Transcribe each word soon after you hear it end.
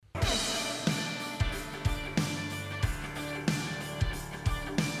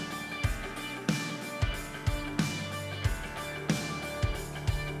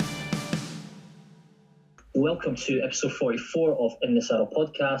Welcome to episode 44 of In the Saddle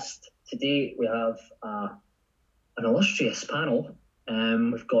podcast. Today we have an illustrious panel.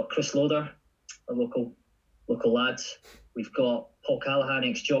 We've got Chris Loader, a local lad. We've got Paul Callaghan,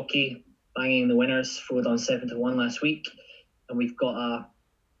 ex-jockey, banging the winners, rode on 7-1 last week. And we've got a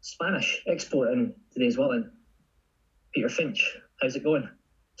Spanish export in today as well, and Peter Finch. How's it going?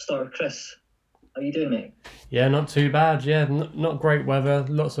 Start with Chris. How you doing, mate? Yeah, not too bad. Yeah, not great weather.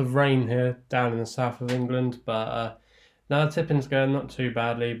 Lots of rain here down in the south of England. But no, tipping's going not too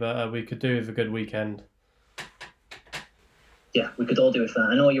badly, but we could do with a good weekend. Yeah, we could all do with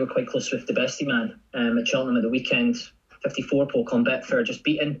that. I know you were quite close with the bestie man at Cheltenham at the weekend. 54 Polcom Betfair just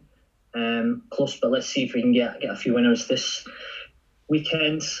beaten. Close, but let's see if we can get a few winners this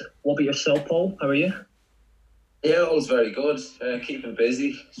weekend. What about yourself, Paul? How are you? Yeah, all's very good. Keeping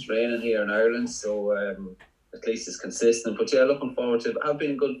busy. It's raining here in Ireland, so at least it's consistent. But yeah, looking forward to it. I've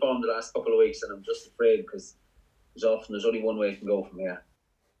been in good form the last couple of weeks, and I'm just afraid because there's only one way it can go from here.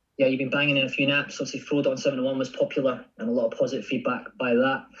 Yeah, you've been banging in a few naps. Obviously, Throwed on 7-1 was popular, and a lot of positive feedback by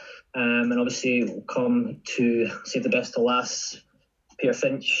that. And obviously, we'll come to save the best to last. Peter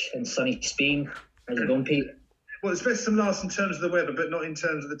Finch in sunny Spain. How's it going, Pete? Well, it's best to last in terms of the weather, but not in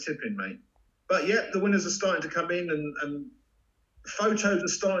terms of the tipping, mate. But yeah, the winners are starting to come in, and photos are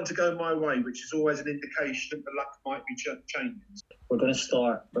starting to go my way, which is always an indication that the luck might be changing. We're going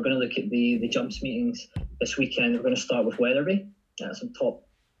to look at the jumps meetings this weekend. We're going to start with Weatherby. Some top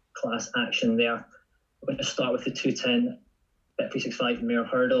class action there. We're going to start with the 210 Bet365 Mare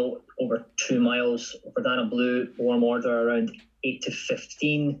Hurdle over 2 miles. Verdana Blue, warm order around 8 to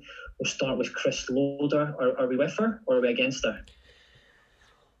 15. We'll start with Chris Loader. Are we with her or are we against her?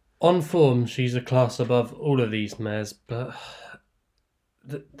 On form, she's a class above all of these mares, but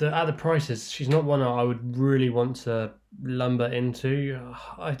at the prices, she's not one I would really want to lumber into.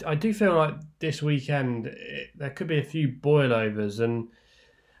 I do feel like this weekend there could be a few boilovers, and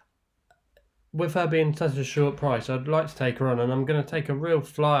with her being such a short price, I'd like to take her on, and I'm going to take a real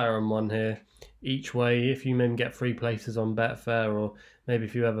flyer on one here each way. If you maybe get free places on Betfair, or maybe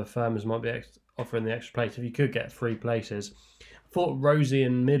if you have a firms might be offering the extra place, if you could get free places. I thought Rosie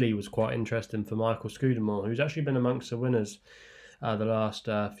and Millie was quite interesting for Michael Scudamore, who's actually been amongst the winners the last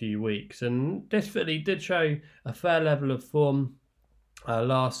few weeks. And this filly did show a fair level of form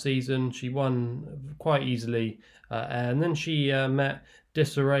last season. She won quite easily, and then she met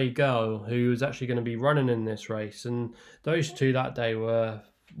Disarray Girl, who was actually going to be running in this race. And those two that day were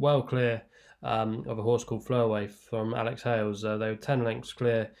well clear of a horse called Flowaway from Alex Hales. They were 10 lengths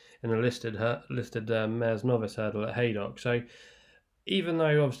clear in a listed Mares Novice hurdle at Haydock. So even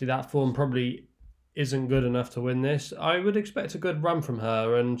though obviously that form probably isn't good enough to win this, I would expect a good run from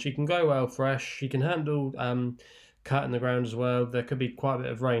her, and she can go well fresh. She can handle cut in the ground as well. There could be quite a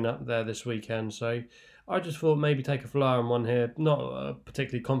bit of rain up there this weekend, so I just thought maybe take a flyer on one here. Not a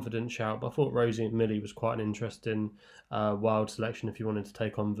particularly confident shout, but I thought Rosie and Millie was quite an interesting wild selection if you wanted to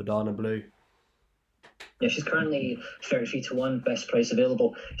take on Verdana Blue. Yeah, she's currently 33 to 1, best price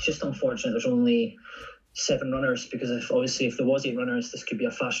available. It's just unfortunate there's only 7 runners, because if there was 8 runners, this could be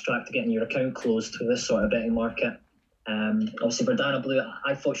a fast track to getting your account closed with this sort of betting market. Obviously, Verdana Blue,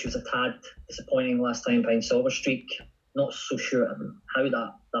 I thought she was a tad disappointing last time behind Silver Streak. Not so sure how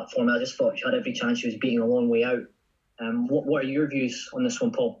that form. I just thought she had every chance. She was beating a long way out. What are your views on this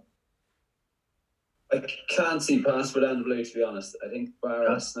one, Paul? I can't see past Verdana Blue, to be honest. I think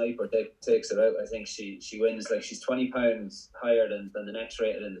Barra Sniper takes it out. I think she wins. Like, she's £20 higher than the next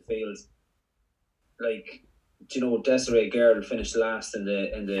rated in the field. Like, Desiree Girl finished last in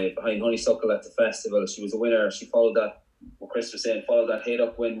the behind Honeysuckle at the festival. She was a winner. She followed that, what Chris was saying, that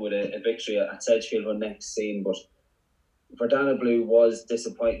Haydock win with a victory at Sedgefield on next scene. But Verdana Blue was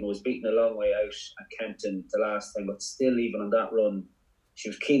disappointing, was beaten a long way out at Kempton the last time, but still, even on that run, she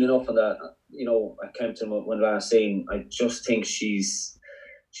was keen enough on that, at Kempton when last seen. I just think she's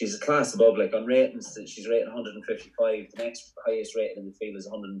a class above. Like, on ratings, she's rated 155. The next highest rated in the field is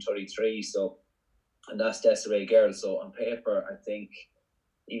 133. So, and that's Desiree Girl. So on paper, I think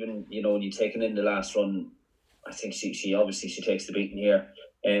even when you take it in the last run, I think she obviously takes the beating here.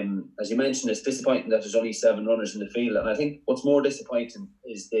 As you mentioned, it's disappointing that there's only 7 runners in the field, and I think what's more disappointing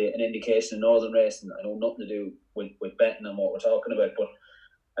is an indication in Northern Racing. I know nothing to do with betting and what we're talking about, but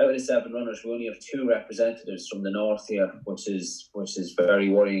out of the 7 runners, we only have 2 representatives from the north here, which is very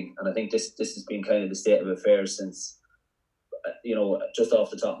worrying. And I think this has been kind of the state of affairs since, just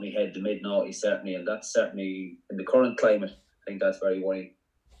off the top of my head, the mid-noughties certainly, and that's certainly in the current climate. I think that's very worrying.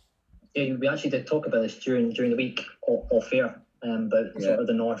 Yeah, we actually did talk about this during the week off air, about sort of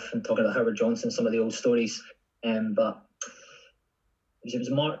the north, and talking about Howard Johnson, some of the old stories. But it was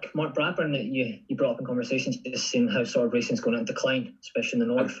Mark Bradburn that you brought up in conversations, just seeing how sort of racing's going to decline, especially in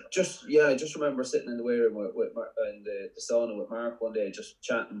the north. I just remember sitting in the weigh room with Mark, in the sauna with Mark one day, just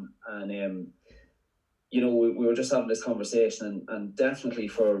chatting, and we were just having this conversation, and definitely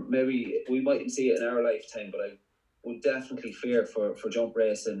for maybe we mightn't see it in our lifetime, but I would definitely fear for jump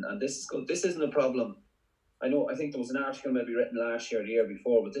racing, and this isn't a problem. I think there was an article maybe written last year or the year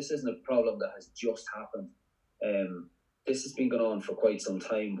before, but this isn't a problem that has just happened. This has been going on for quite some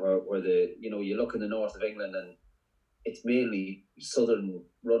time, where you look in the north of England and it's mainly southern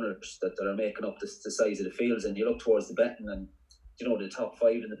runners that are making up the size of the fields, and you look towards the betting, and the top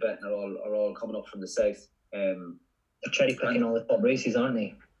 5 in the betting are all coming up from the south. They're cherry picking all the top races, aren't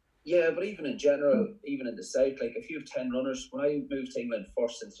they? Yeah, but even in general, even in the south, like if you have 10 runners, when I moved to England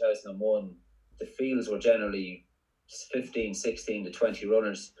first in 2001, the fields were generally 15, 16 to 20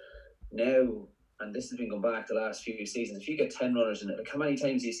 runners. Now, and this has been going back the last few seasons, if you get 10 runners in it, like how many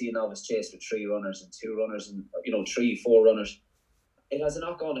times do you see a novice chase with 3 runners and 2 runners and 3, 4 runners? It has a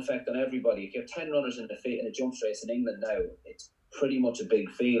knock-on effect on everybody. If you have 10 runners in a jumps race in England now, it's pretty much a big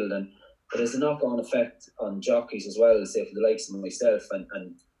field, and it has a knock-on effect on jockeys as well, say for the likes of myself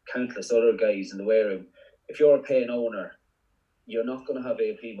and countless other guys in the weigh room. If you're a paying owner, you're not going to have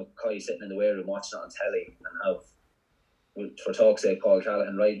AP McCoy sitting in the weigh room watching it on telly and have, for talk's sake, Paul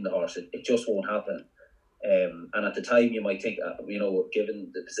Callaghan riding the horse. It just won't happen. And at the time, you might think,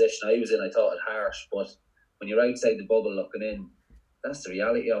 given the position I was in, I thought it harsh. But when you're outside the bubble looking in, that's the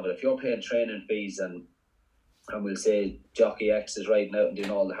reality of it. If you're paying training fees and we'll say Jockey X is riding out and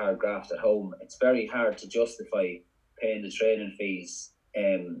doing all the hard graft at home, it's very hard to justify paying the training fees.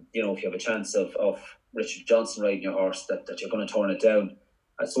 If you have a chance of Richard Johnson riding your horse, that you're going to turn it down.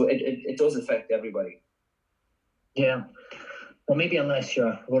 So it does affect everybody. Yeah. Well, maybe unless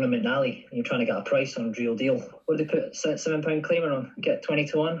you're Ronan McNally and you're trying to get a price on Real Deal. What do they put £7 claimer on? Get 20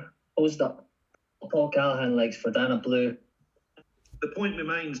 to 1? Posed up. Paul Callaghan likes Verdana Blue. The point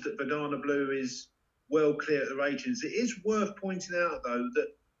remains that Verdana Blue is well clear at the ratings. It is worth pointing out, though, that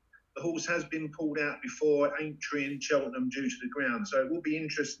the horse has been pulled out before at Aintree and Cheltenham due to the ground. So it will be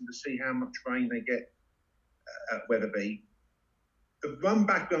interesting to see how much rain they get at Wetherby. The run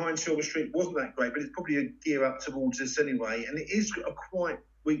back behind Silver Streak wasn't that great, but it's probably a gear up towards this anyway. And it is a quite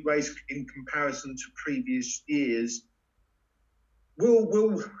weak race in comparison to previous years.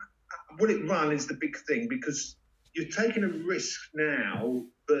 Will it run is the big thing, because you're taking a risk now,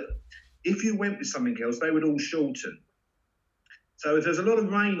 but if you went with something else, they would all shorten. So if there's a lot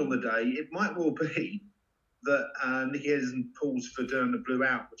of rain on the day, it might well be that Nicky Henderson pulls Verdana Blue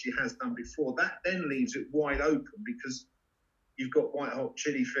out, which he has done before. That then leaves it wide open, because you've got White Hot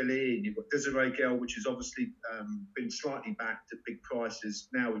Chili Filly and you've got Desiree Gale, which has obviously been slightly backed at big prices,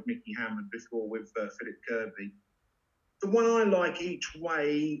 now with Mickey Hammond, before with Philip Kirby. The one I like each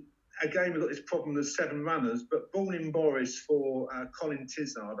way, again, we've got this problem of 7 runners, but Born in Boris for Colin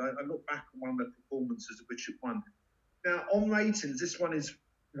Tizard. I look back at one of the performances of which it won. Now, on ratings, this one is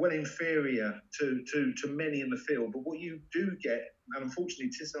well inferior to many in the field, but what you do get, and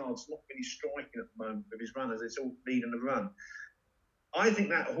unfortunately Tizard's not really striking at the moment with his runners, it's all leading the run. I think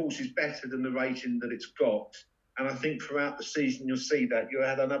that horse is better than the rating that it's got, and I think throughout the season you'll see that. You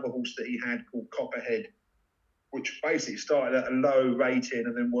had another horse that he had called Copperhead, which basically started at a low rating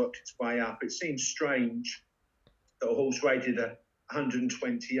and then worked its way up. It seems strange that a horse rated at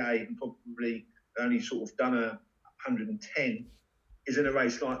 128 and probably only sort of done a 110 is in a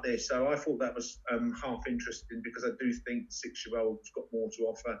race like this. So I thought that was half interesting, because I do think the 6-year-old's got more to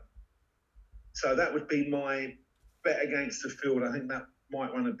offer. So that would be my bet against the field. I think that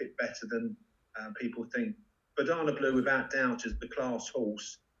might run a bit better than people think. Verdana Blue, without doubt, is the class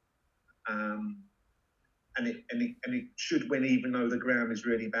horse. And it should win, even though the ground is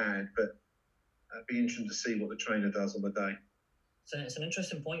really bad. But it'd be interesting to see what the trainer does on the day. So it's an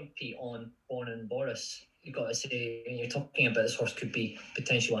interesting point, Pete, on Born in Boris. You've got to say, when you're talking about this horse could be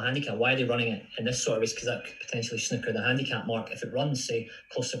potentially a handicap, why are they running it in this sort of race? Because that could potentially snooker the handicap mark if it runs, say,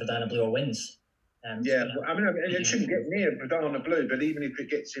 close to Verdana Blue or wins. It shouldn't get near Verdana Blue, but even if it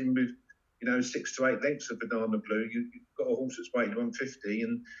gets in with 6 to 8 lengths of Verdana Blue, you've got a horse that's weighted 150,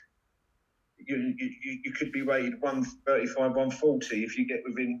 and you could be rated 135, 140 if you get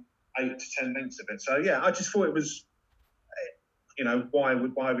within 8 to 10 lengths of it. So yeah, I just thought it was, why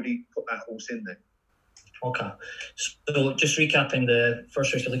would he put that horse in there? Okay, so just recapping the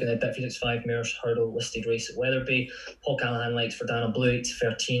first race, we're looking at Bet365 Mares Hurdle listed race at Wetherby. Paul Callaghan likes Verdana Blue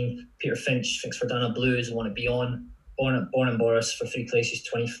 8-13. Peter Finch thinks Verdana Blue is the one to be on. Born in Boris for 3 places,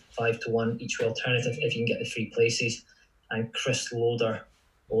 25 to 1 each way alternative if you can get the 3 places. And Chris Loader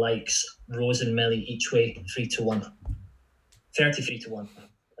likes Rose and Millie each way, 3 to 1. 33-1.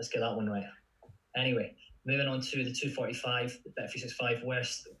 Let's get that one right. Anyway, moving on to the 245, the Bet365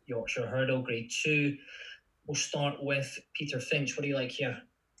 West Yorkshire Hurdle Grade 2. We'll start with Peter Finch. What do you like here?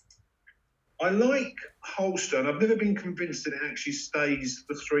 I like Holstone. I've never been convinced that it actually stays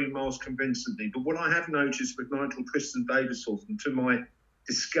the 3 miles convincingly. But what I have noticed with Nigel Tristan Davis horse, and to my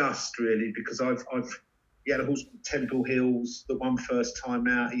disgust really, because he had a horse called Temple Hills that won first time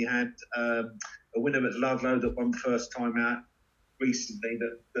out. He had a winner at Ludlow that won first time out recently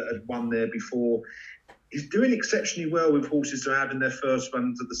that had won there before. He's doing exceptionally well with horses that are having their first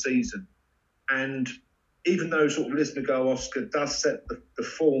runs of the season. And even though sort of Lisnago Oscar does set the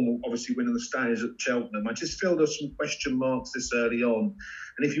form, obviously winning the Stallions at Cheltenham, I just feel there's some question marks this early on.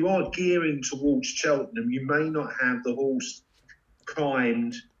 And if you are gearing towards Cheltenham, you may not have the horse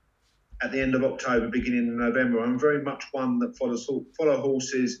primed at the end of October, beginning of November. I'm very much one that follow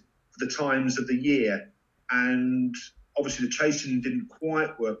horses for the times of the year. And obviously the chasing didn't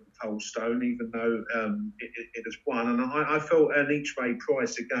quite work with Holstone, even though it has won. And I felt an each way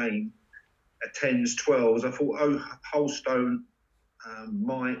price again at 10s, 12s. I thought, Holstone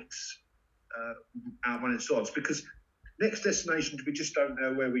might outrun its odds, because Next Destination, we just don't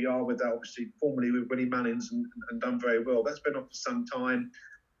know where we are with that. Obviously, formerly with Willie Mullins and done very well. That's been off for some time.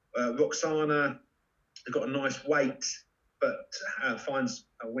 Roxana, they've got a nice weight, but finds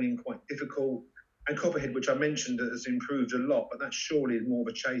winning quite difficult. And Copperhead, which I mentioned, has improved a lot, but that surely is more of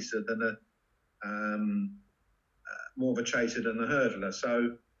a chaser than a hurdler.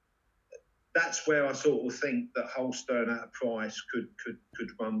 So that's where I sort of think that Holstone at a price could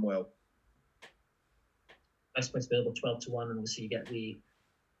run well. Best points available 12-1, and obviously you get the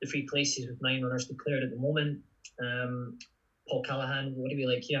 3 places with 9 runners declared at the moment. Paul Callahan, what do we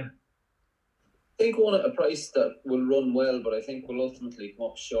like here? I think one at a price that will run well, but I think will ultimately come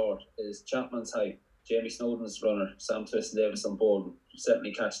up short, is Chapman's Hype. Jamie Snowden's runner, Sam Twiston Davis on board, would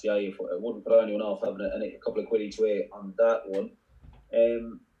certainly catch the eye. If I wouldn't put anyone off having a couple of quid each way on that one.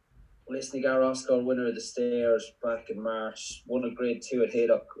 Lisnagar Oscar, winner of the Stairs back in March, won a Grade 2 at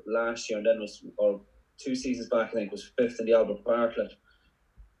Haydock last year, and then or 2 seasons back, I think, was 5th in the Albert Bartlett,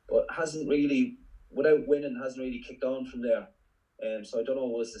 but hasn't really, without winning, hasn't really kicked on from there. So I don't know,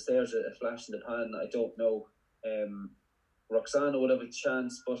 was the Stairs a flash in the pan? I don't know. Roxana would have a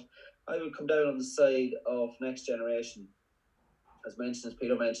chance, but I would come down on the side of Next Generation. As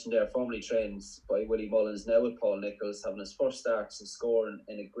Peter mentioned there, formerly trained by Willie Mullins, now with Paul Nicholls, having his first starts and scoring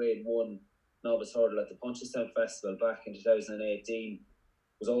in a Grade 1 novice hurdle at the Punchestown Festival back in 2018.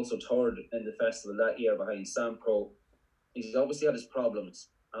 Was also third in the festival that year behind Sam Crow. He's obviously had his problems,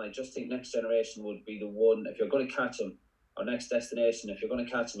 and I just think Next Generation would be the one, if you're going to catch him, or Next Destination, if you're going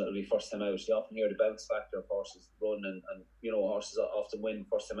to catch him, it'll be first time out. You often hear the bounce factor of horses run, and horses often win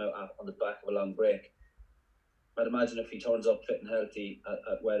first time out on the back of a long break. I'd imagine if he turns up fit and healthy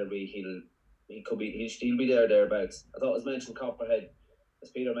at Wetherby, he'll be thereabouts. I thought, as mentioned, Copperhead,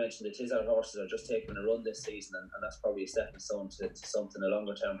 as Peter mentioned, the Tizard horses are just taking a run this season, and that's probably a stepping stone to something, a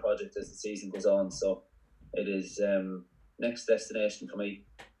longer term project as the season goes on. So it is Next Destination for me.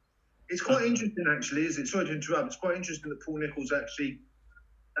 It's quite interesting, actually, is it? Sorry to interrupt. It's quite interesting that Paul Nicholls actually,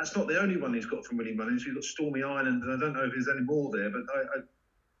 that's not the only one he's got from Willie Mullins. He's got Stormy Island, and I don't know if there's any more there, but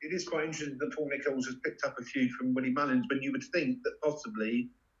it is quite interesting that Paul Nicholls has picked up a few from Willie Mullins, when you would think that possibly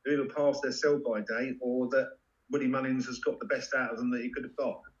they're either past their sell-by date or that Willie Mullins has got the best out of them that he could have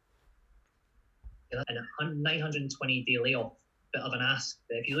got. And a 920-day layoff, bit of an ask.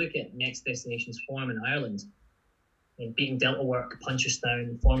 But if you look at Next Destination's form in Ireland, beating Delta Work,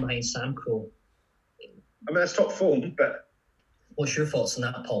 Punchestown, form behind Sam Crow. I mean, that's top form, but... What's your thoughts on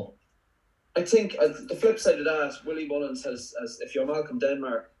that, Paul? I think the flip side of that, Willie Mullins has, if you're Malcolm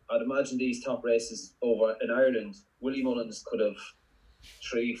Denmark, I'd imagine these top races over in Ireland, Willie Mullins could have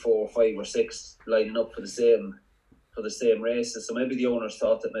 3, 4, 5 or 6 lining up for the same races. So maybe the owners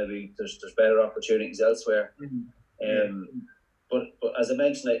thought that maybe there's better opportunities elsewhere. Mm-hmm. But as I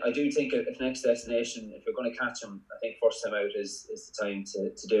mentioned, I do think if Next Destination, if you're going to catch him, I think first time out is the time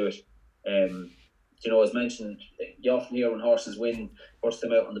to do it. As mentioned, you often hear when horses win first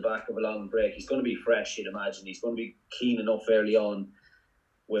time out on the back of a long break, he's going to be fresh, you'd imagine. He's going to be keen enough early on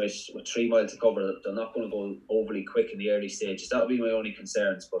with 3 miles to cover. They're not going to go overly quick in the early stages. That would be my only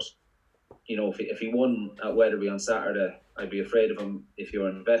concerns. But, if he won at Wetherby on Saturday, I'd be afraid of him. If you're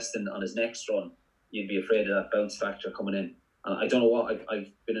investing on his next run, you'd be afraid of that bounce factor coming in. And I don't know what,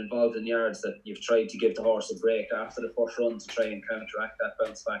 I've been involved in yards that you've tried to give the horse a break after the first run to try and counteract that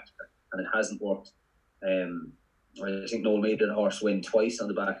bounce factor, and it hasn't worked. I think Noel made the horse win twice on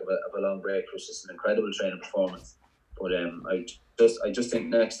the back of a long break, which is an incredible training performance. But I just think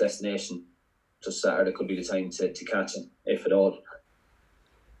Next Destination just Saturday could be the time to catch him, if at all.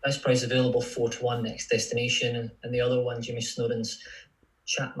 Best price available 4-1 Next Destination, and the other one, Jimmy Snowden's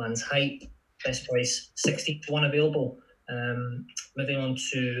Chapman's Hype. Best price 60-1 available. Moving on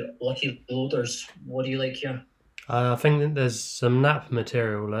to Lucky Loaders. What do you like here? I think that there's some nap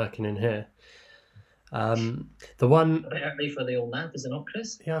material lurking in here. The one a bit early for the old nap, is it not,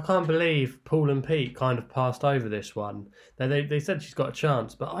 Chris? Yeah, I can't believe Paul and Pete kind of passed over this one. They said she's got a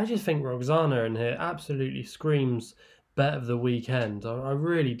chance, but I just think Roxana in here absolutely screams bet of the weekend. I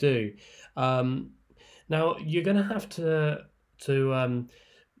really do. Now you're going to have to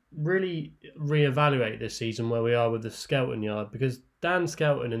really reevaluate this season where we are with the Skelton yard, because Dan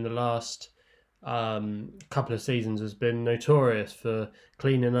Skelton in the last couple of seasons has been notorious for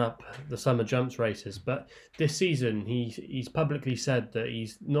cleaning up the summer jumps races, but this season he's publicly said that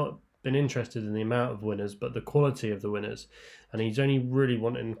he's not been interested in the amount of winners but the quality of the winners, and he's only really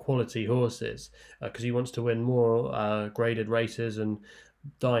wanting quality horses because he wants to win more graded races and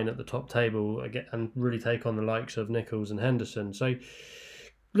dine at the top table again and really take on the likes of Nichols and Henderson. So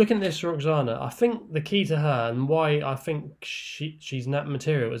looking at this Roxana, I think the key to her and why I think she's nap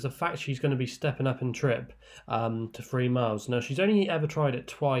material is the fact she's going to be stepping up in trip to 3 miles. Now, she's only ever tried it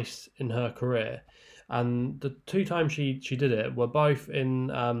twice in her career, and the 2 times she did it were both in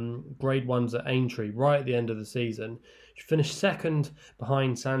grade 1s at Aintree right at the end of the season. She finished second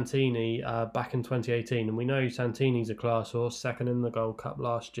behind Santini back in 2018, and we know Santini's a class horse, second in the Gold Cup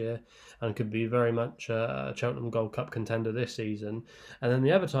last year, and could be very much a Cheltenham Gold Cup contender this season. And then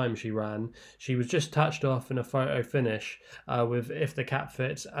the other time she ran, she was just touched off in a photo finish with If the Cap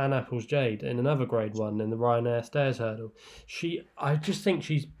Fits and Apples Jade in another grade 1 in the Ryanair Stairs Hurdle. I just think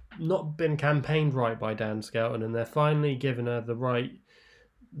she's not been campaigned right by Dan Skelton, and they're finally giving her the right.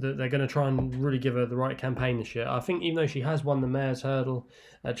 They're going to try and really give her the right campaign this year. I think even though she has won the Mayor's Hurdle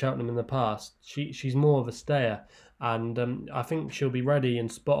at Cheltenham in the past, she's more of a stayer, and I think she'll be ready and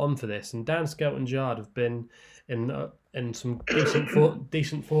spot on for this. And Dan Skelton's yard have been in some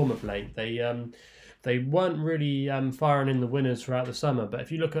decent form of late. They weren't really firing in the winners throughout the summer, but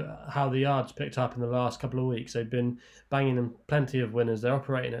if you look at how the yards picked up in the last couple of weeks, they've been banging in plenty of winners. They're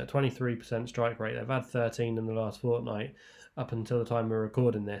operating at a 23% strike rate. They've had 13 in the last fortnight, up until the time we're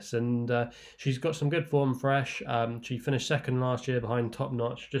recording this, and she's got some good form fresh. She finished second last year behind Top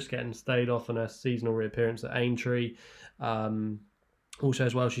Notch, just getting stayed off on her seasonal reappearance at Aintree. Also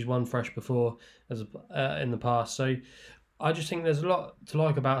as well, she's won fresh before in the past, so I just think there's a lot to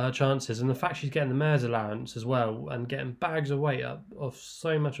like about her chances, and the fact she's getting the mare's allowance as well and getting bags of weight up off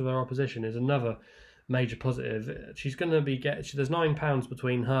so much of her opposition is another major positive. She's going to be there's £9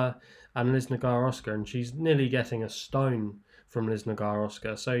 between her and Liz Nagar Oscar, and she's nearly getting a stone from Liz Nagar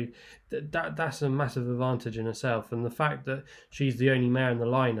Oscar, so that's a massive advantage in herself. And the fact that she's the only mare in the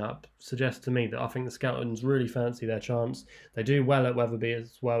lineup suggests to me that I think the Skeltons really fancy their chance. They do well at Wetherby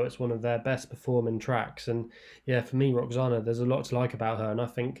as well. It's one of their best performing tracks, and yeah, for me, Roxana, there's a lot to like about her, and I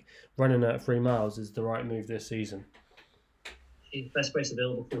think running her at 3 miles is the right move this season. Best price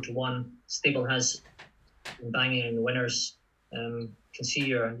available 4-1. Stable has been banging in the winners. Can see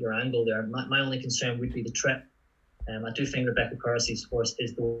your angle there. My only concern would be the trip. I do think Rebecca Carsey's horse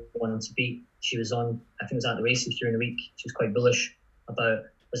is the one to beat. She was on, I think it was at the races during the week. She was quite bullish about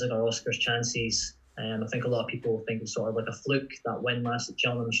Lizigar Oscar's chances. I think a lot of people think it's sort of like a fluke, that win last at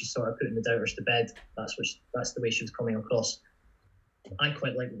Cheltenham. She's sort of putting the doubters to bed. That's the way she was coming across. I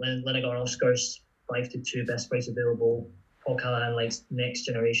quite like Lizigar Oscar's 5-2 best price available. Paul Callahan likes Next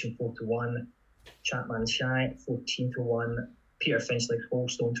Generation 4-1. Chapman's Shy 14-1. Peter Finch likes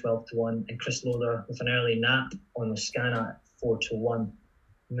Holstone 12-1, and Chris Loader with an early nap on the Scana at 4-1.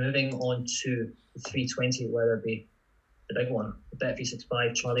 Moving on to the 320 at Wetherby, the big one, the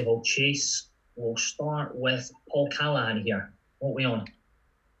Bet365 Charlie Hall Chase. We'll start with Paul Callahan here. What are we on?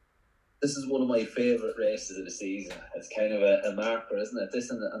 This is one of my favourite races of the season. It's kind of a marker, isn't it? This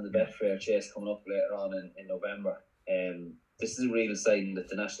and the Betfair Chase coming up later on in November. This is a real sign that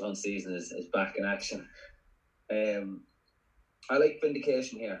the National Hunt season is back in action. I like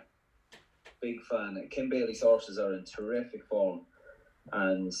Vindication here. Big fan. Kim Bailey's horses are in terrific form,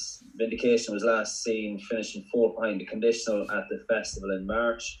 and Vindication was last seen finishing 4th behind the conditional at the festival in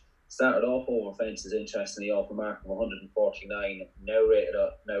March. Started off over fences, interestingly, off a mark of 149. Now rated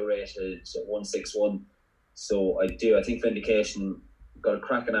at 161. So I think Vindication got a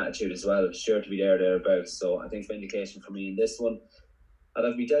cracking attitude as well. Sure to be thereabouts. So I think Vindication for me in this one. I'd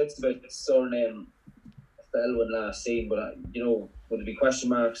have my doubts about Surname Felwyn last seen, but would there be question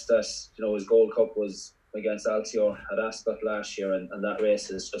marks that his Gold Cup was against Altior at Ascot last year, and that race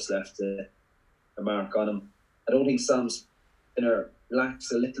has just left a mark on him. I don't think Sam Spinner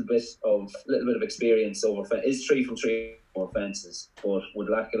lacks a little bit of experience over is 3 from 3 more fences, but would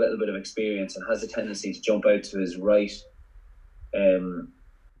lack a little bit of experience and has a tendency to jump out to his right.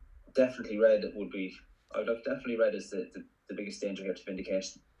 Definitely Red would be. I'd have definitely Red as the biggest danger here to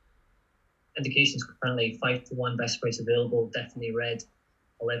Vindication. Vindication's currently 5-1 best price available. Definitely Red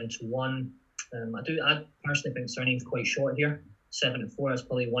 11-1. I personally think Surname's quite short here. 7-4 is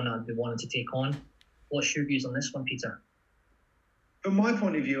probably one I'd be wanting to take on. What's your views on this one, Peter? From my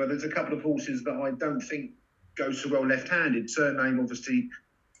point of view, there's a couple of horses that I don't think go so well left-handed. Surname obviously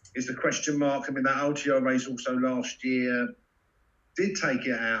is the question mark. I mean, that LTR race also last year did take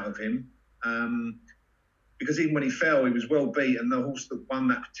it out of him. Because even when he fell, he was well beat, and the horse that won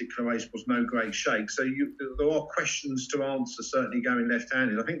that particular race was No Great Shake. So there are questions to answer, certainly going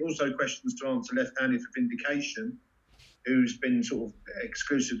left-handed. I think also questions to answer left-handed for Vindication, who's been sort of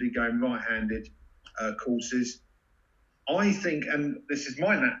exclusively going right-handed courses. I think, and this is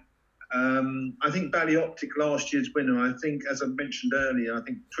my nap, I think Ballyoptic last year's winner, I think, as I mentioned earlier, I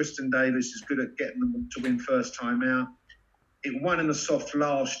think Tristan Davis is good at getting them to win first time out. It won in the soft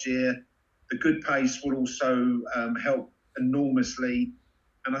last year. The good pace will also help enormously.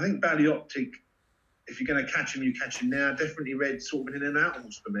 And I think Ballyoptic, if you're going to catch him, you catch him now. Definitely Red sort of an in and out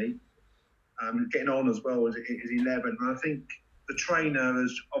horse for me. Getting on as well as 11. And I think the trainer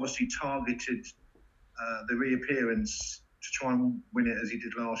has obviously targeted the reappearance to try and win it as he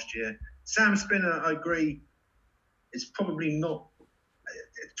did last year. Sam Spinner, I agree, is probably not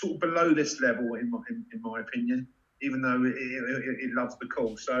sort of below this level in my opinion, even though it loves the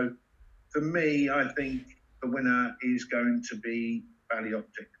call. So for me, I think the winner is going to be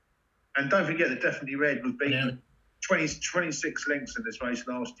Ballyoptic. And don't forget that Definitely Red was beaten 26 lengths in this race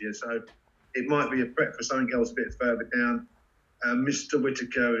last year, so it might be a threat for something else a bit further down. Mr.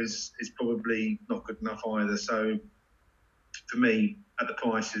 Whitaker is probably not good enough either. So for me, at the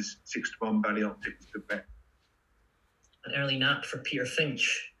prices, 6-1 Ballyoptic is a good bet. An early nap for Peter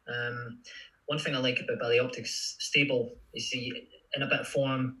Finch. One thing I like about Ballyoptic's stable is he in a bit of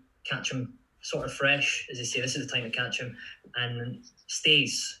form, catch him sort of fresh, as they say, this is the time to catch him, and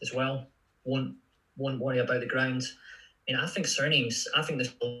stays as well. Won't worry about the ground. I think Surname's, I think this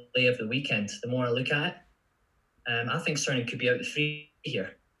play of the weekend, the more I look at it, I think Surname could be out the free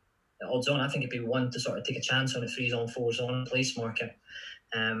here. At odds on, I think it'd be one to sort of take a chance on the 3s on 4s on place market.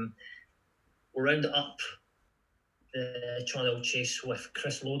 We'll round it up the Charlie Old Chase with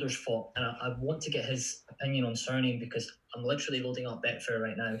Chris Loader's fought, and I want to get his opinion on Surname because I'm literally loading up Betfair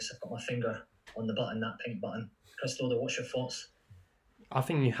right now because I've got my finger on the button, that pink button. Chris Loader, what's your thoughts? I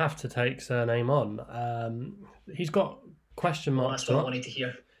think you have to take Surname on. He's got question marks. That's what I wanted to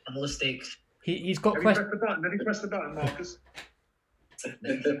hear. I'm all the stakes. He's got question. Let me press the button, Marcus.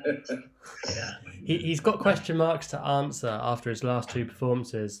 Yeah. He's got question marks to answer after his last 2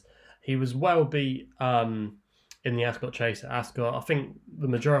 performances. He was well beat in the Ascot Chase at Ascot. I think the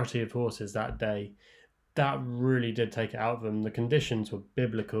majority of horses that day, that really did take it out of them. The conditions were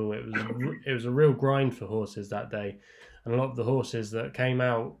biblical. It was a real grind for horses that day, and a lot of the horses that came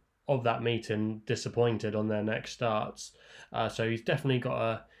out of that meeting disappointed on their next starts. So he's definitely got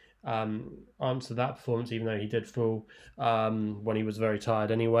to answer that performance, even though he did fall when he was very tired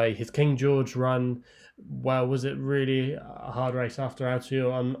anyway. His King George run, well, was it really a hard race after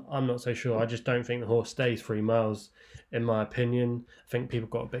Altior? I'm not so sure. I just don't think the horse stays 3 miles, in my opinion. I think people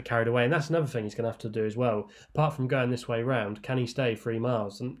got a bit carried away, and that's another thing he's going to have to do as well. Apart from going this way round, can he stay 3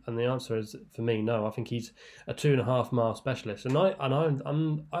 miles? And the answer is, for me, no. I think he's a 2.5 mile specialist, and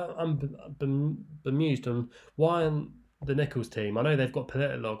I'm bemused on why the Nichols team, I know they've got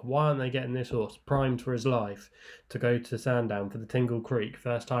Politilog, why aren't they getting this horse primed for his life to go to Sandown for the Tingle Creek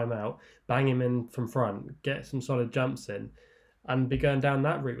first time out, bang him in from front, get some solid jumps in, and be going down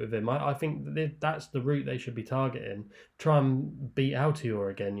that route with him? I think that's the route they should be targeting. Try and beat Altior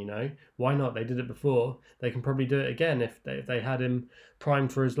again, Why not? They did it before. They can probably do it again if they had him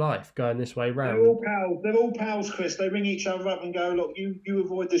primed for his life, going this way round. They're all pals, Chris. They ring each other up and go, look, you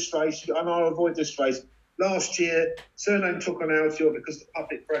avoid this race, and I'll avoid this race. Last year, Surname took on Altior because of the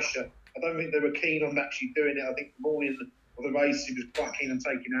public pressure. I don't think they were keen on actually doing it. I think the morning of the race, he was quite keen on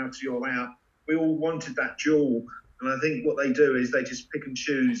taking Altior out. We all wanted that duel. And I think what they do is they just pick and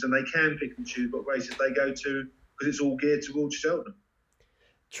choose, and they can pick and choose what races they go to because it's all geared towards Cheltenham.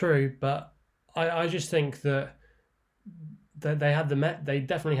 True, but I just think that they had they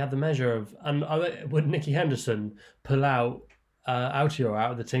definitely had the measure of, and would Nicky Henderson pull out Altior out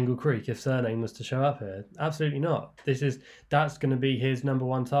of the Tingle Creek if Surname was to show up here? Absolutely not. That's going to be his number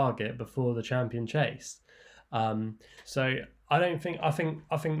 1 target before the Champion Chase. So I don't think. I think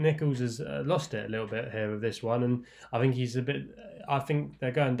Nichols has lost it a little bit here with this one, and I think he's a bit. I think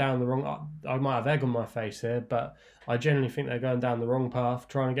they're going down the wrong. I might have egg on my face here, but I generally think they're going down the wrong path,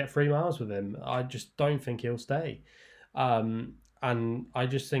 trying to get 3 miles with him. I just don't think he'll stay, and I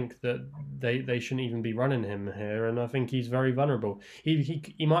just think that they shouldn't even be running him here, and I think he's very vulnerable.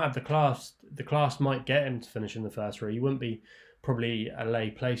 He might have the class. The class might get him to finish in the first 3. He wouldn't be probably a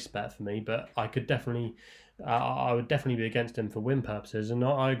lay place bet for me, but I could definitely. I would definitely be against him for win purposes, and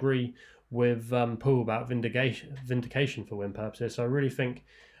I agree with Paul about vindication for win purposes. So I really think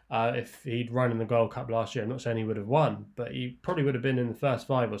if he'd run in the Gold Cup last year, I'm not saying he would have won, but he probably would have been in the first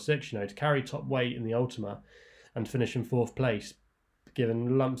 5 or 6. To carry top weight in the Ultima and finish in 4th place,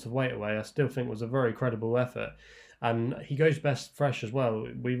 given lumps of weight away, I still think was a very credible effort. And he goes best fresh as well.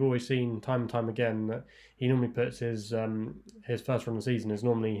 We've always seen time and time again that he normally puts his first run of the season is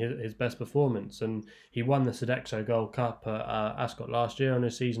normally his best performance. And he won the Sodexo Gold Cup at Ascot last year on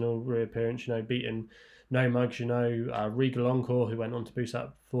his seasonal reappearance, beating No Mugs, Regal Encore, who went on to boost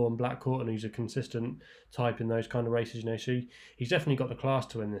up form, Black Court, and who's a consistent type in those kind of races, So he's definitely got the class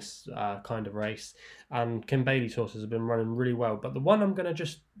to win this kind of race. And Kim Bailey's horses have been running really well. But the one I'm going to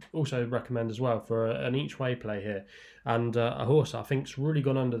just also recommend as well for an each way play here, and a horse I think's really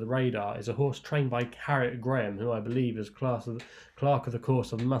gone under the radar, is a horse trained by Harriet Graham, who I believe is clerk of the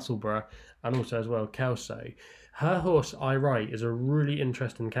course of Musselburgh, and also as well Kelso. Her horse, I Write, is a really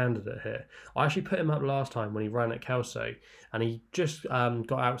interesting candidate here. I actually put him up last time when he ran at Kelso, and he just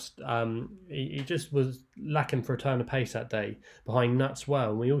got out. He just was lacking for a turn of pace that day behind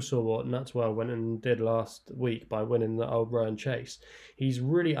Nutswell. We all saw what Nutswell went and did last week by winning the Old Rowan Chase. He's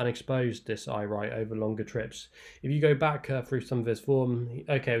really unexposed, this I Write, over longer trips. If you go back through some of his form,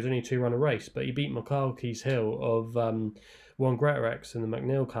 it was only a 2-runner race, but he beat McCulkey's Hill of One Greatorex in the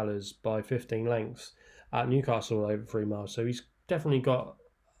McNeil colours by 15 lengths. At Newcastle over 3 miles, so he's definitely got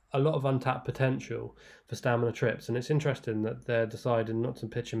a lot of untapped potential for stamina trips, and it's interesting that they're deciding not to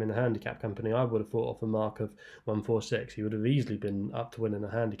pitch him in a handicap company. I would have thought off a mark of 146 he would have easily been up to winning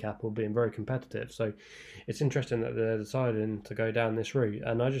a handicap or being very competitive, so it's interesting that they're deciding to go down this route,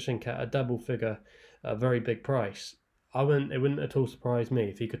 and I just think at a double figure, a very big price, it wouldn't at all surprise me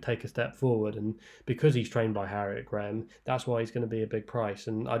if he could take a step forward, and because he's trained by Harriet Graham, that's why he's going to be a big price.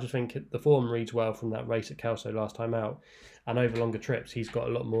 And I just think the form reads well from that race at Kelso last time out, and over longer trips, he's got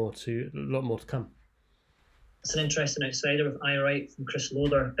a lot more to come. It's an interesting outsider with I Write from Chris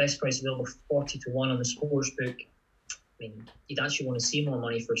Loader. Best price available 40-1 on the sportsbook. I mean, you'd actually want to see more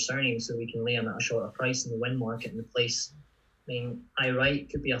money for Surname so we can lay him at a shorter price in the win market in the place. I mean, I Write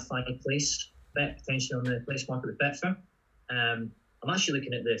could be a 5 place bet potentially on the place market with Betfair. I'm actually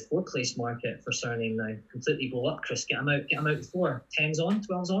looking at the 4 place market for Surname now. Completely blow up, Chris. Get him out before 10's on,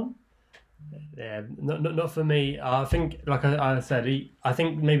 12's on. Yeah, not for me. I think, like I said, I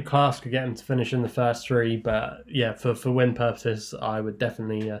think maybe class could get him to finish in the first 3, but yeah, for win purposes, I would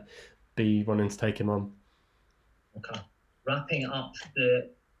definitely be wanting to take him on. Okay, wrapping up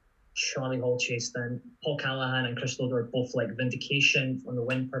the Charlie Hall Chase then. Paul Callahan and Chris Loader are both like Vindication on the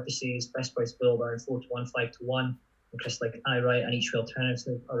win purposes. Best price available around 4-1, 5-1. And Chris like I Write and each way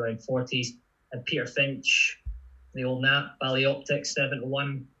alternative around 40s. And Peter Finch, the old Nat, Bally Optics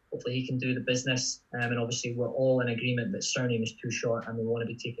 7-1. Hopefully he can do the business. And obviously we're all in agreement that Surname is too short and we want to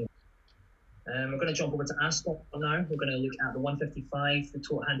be taking. We're going to jump over to Ascot now. We're going to look at the 155, the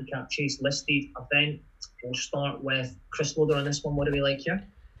total handicap chase listed event. We'll start with Chris Loader on this one. What do we like here?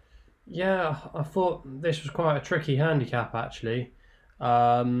 Yeah, I thought this was quite a tricky handicap actually.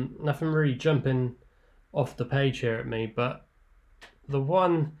 Nothing really jumping off the page here at me, but the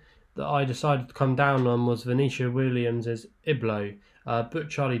one that I decided to come down on was Venetia Williams' Iblo. Book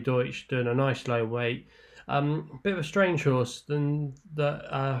Charlie Deutsch doing a nice low weight. Bit of a strange horse. Than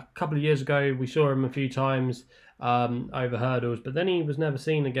that a couple of years ago we saw him a few times over hurdles, but then he was never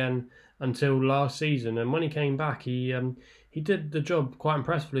seen again until last season. And when he came back, he did the job quite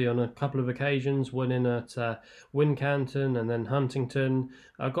impressively on a couple of occasions, winning at Wincanton and then Huntington.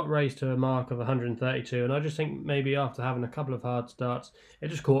 Got raised to a mark of 132, and I just think maybe after having a couple of hard starts, it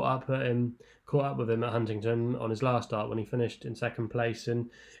just caught up with him at Huntington on his last start when he finished in second place in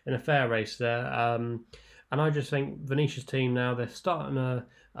a fair race there. And I just think Venetia's team now, they're starting to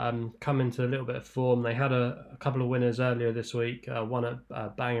come into a little bit of form. They had a couple of winners earlier this week, one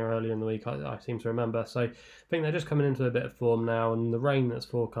at Bangor earlier in the week, I seem to remember. So I think they're just coming into a bit of form now, and the rain that's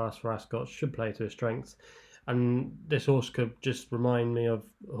forecast for Ascot should play to his strengths. And this horse could just remind me of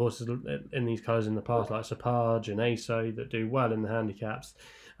horses in these colours in the past, like Sapage and ASO, that do well in the handicaps.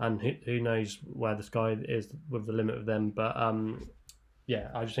 And who knows where the sky is with the limit of them. But yeah,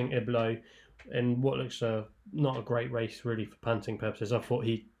 I just think Iblo in what looks not a great race really for punting purposes. I thought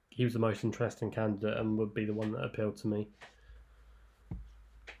he was the most interesting candidate and would be the one that appealed to me.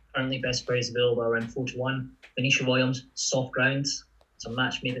 Currently, best price available around 4-1. Venetia Williams, soft grounds. It's a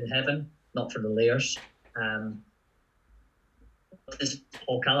match made in heaven, not for the layers. What does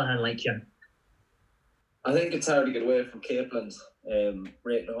Paul Callahan like here? I think it's hard to get away from Capeland.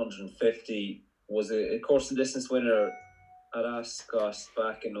 Rated 150, was a course and distance winner at Ascot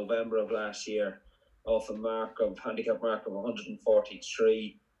back in November of last year, off a handicap mark of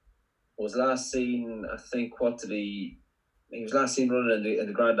 143. Was last seen, I think, he was last seen running in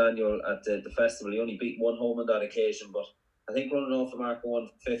the Grand Annual at the festival. He only beat one home on that occasion, but I think running off a mark of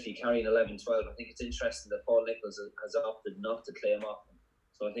 150, carrying 11-12, I think it's interesting that Paul Nicholls has opted not to claim off him.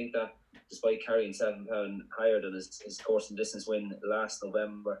 So I think that despite carrying £7 higher than his course and distance win last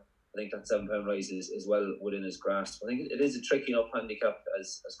November, I think that £7 rise is well within his grasp. I think it is a tricky enough handicap,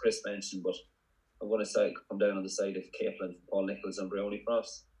 as Chris mentioned, but I'm going to come down on the side of Capeland, Paul Nicholls and Briony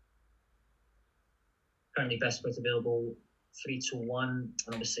Frost. Currently best price available 3-1, and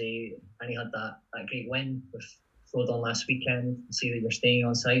obviously Annie had that great win with Flodon last weekend. I see that you're staying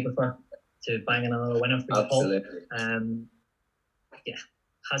on side with her to bang in another winner for you, Paul. Absolutely.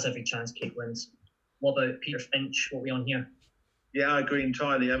 Has every chance Kate wins. What about Peter Finch? What are we on here? Yeah, I agree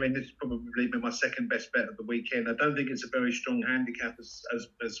entirely. I mean, this is probably been my second best bet of the weekend. I don't think it's a very strong handicap,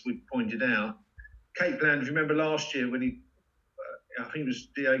 as we pointed out. Capeland, if you remember last year when I think it was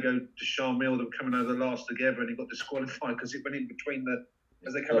Diego de Charmille that were coming over the last together, and he got disqualified because it went in between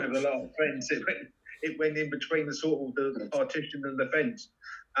as they come over the last fence, it went in between the sort of the partition and the fence.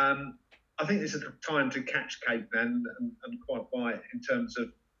 I think this is the time to catch Capeland and quite buy it in terms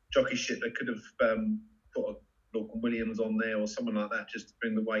of jockeyship. They could have put a Lorcan Williams on there or someone like that just to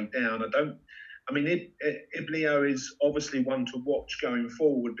bring the weight down. Iblio is obviously one to watch going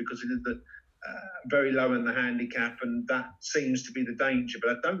forward because it is very low in the handicap, and that seems to be the danger.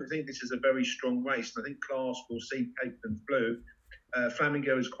 But I don't think this is a very strong race, and I think class will see Capeland through.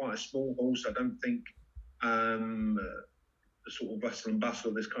 Flamingo is quite a small horse. I don't think the sort of rustle and bustle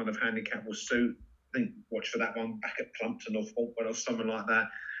of this kind of handicap will suit. I think watch for that one back at Plumpton or Falkwood or someone like that.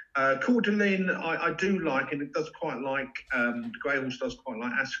 Coeur d'Alene, I do like, and it does quite like, the grey horse does quite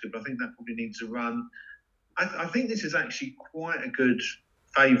like Ascot, but I think that probably needs a run. I think this is actually quite a good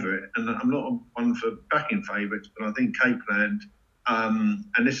favourite, and I'm not one for backing favourites, but I think Capeland,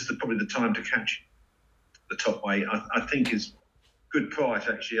 and this is probably the time to catch the top weight, I think is good price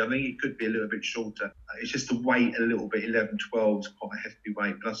actually. I think it could be a little bit shorter. It's just the weight a little bit, 11-12 is quite a hefty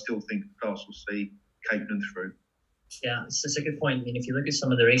weight, but I still think the class will see Capeland through. Yeah, it's a good point. I mean, if you look at some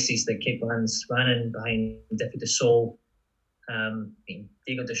of the races that Capeland's ran in behind Diffie de Sol,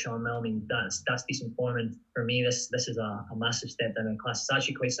 Diego de Charmel, that's decent form, and for me this is a massive step down in class. It's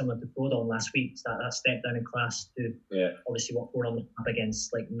actually quite similar to Flodon last week. It's that step down in class to obviously what Flodon was up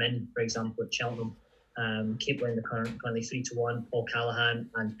against, like Min, for example, at Cheltenham. Capeland currently 3-1. Paul Callahan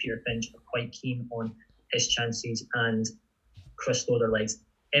and Peter Finch are quite keen on his chances, and Chris Loader likes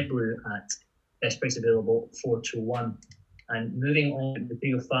Ebru at best price available 4-1. And moving on to the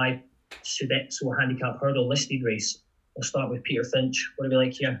 305 Sodexo handicap hurdle listed race. We'll start with Peter Finch. What do we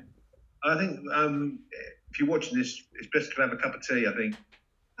like here? I think if you're watching this, it's best to have a cup of tea, I think.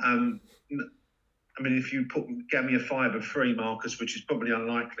 If you gave me a fiver free, Marcus, which is probably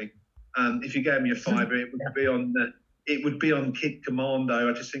unlikely. If you gave me a fiver, it would be on Kid Commando.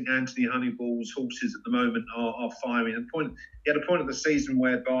 I just think Anthony Honeyball's horses at the moment are firing. He had a point of the season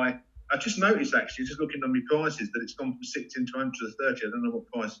whereby I just noticed, actually, just looking on my prices, that it's gone from 16 to 130. I don't know what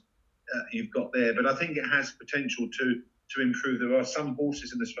price you've got there, but I think it has potential to improve. There are some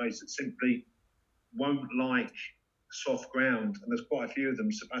horses in this race that simply won't like soft ground, and there's quite a few of them.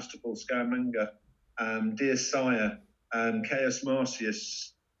 Sebastopol, Scaramanga, Dear Sire, Chaos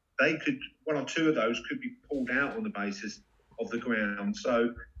Marcius. One or two of those could be pulled out on the basis of the ground.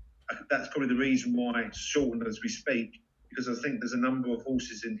 So that's probably the reason why it's shortened as we speak, because I think there's a number of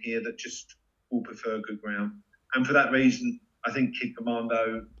horses in here that just will prefer good ground. And for that reason, I think Kid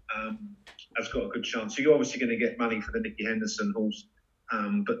Commando has got a good chance. So you're obviously going to get money for the Nicky Henderson horse,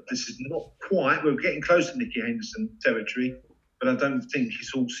 but this is not quite. We're getting close to Nicky Henderson territory, but I don't think his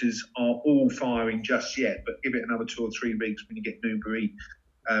horses are all firing just yet. But give it another 2 or 3 weeks when you get Newbury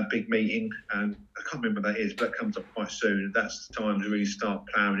big meeting, and I can't remember what that is, but that comes up quite soon. That's the time to really start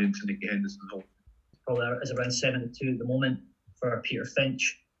ploughing into Nicky Henderson horse. Probably is around 7-2 at the moment for Peter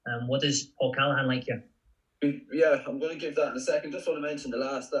Finch. What does Paul Callahan like here? Yeah, I'm going to give that in a second. Just want to mention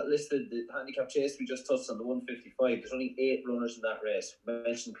that listed the handicap chase we just touched on, the 155. There's only 8 runners in that race. We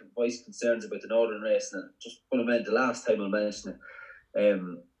mentioned voiced concerns about the Northern race, and just want to mention the last time I'll mention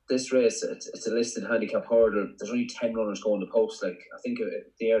it. this race, it's a listed handicap hurdle. There's only 10 runners going to post. Like, I think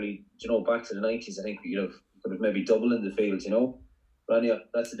the early, back to the 90s, I think could have maybe double in the field, But anyway,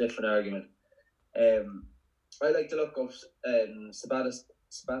 that's a different argument. I like the look of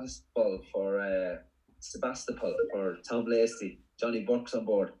Sebastopol for Tom Lacey. Johnny Burke's on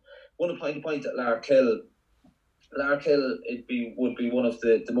board. Won a point at Larkhill. Larkhill would be one of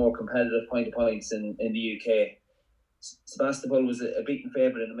the more competitive points in the UK. Sebastopol was a beaten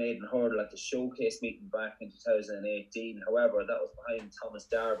favourite in a maiden hurdle at the showcase meeting back in 2018. However, that was behind Thomas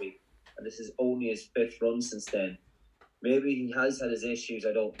Darby, and this is only his 5th run since then. Maybe he has had his issues,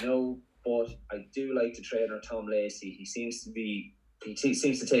 I don't know, but I do like the trainer Tom Lacey. He seems to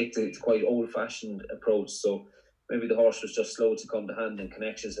take the quite old-fashioned approach, so maybe the horse was just slow to come to hand, and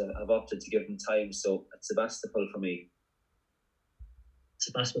connections have opted to give him time. So it's Sebastopol for me.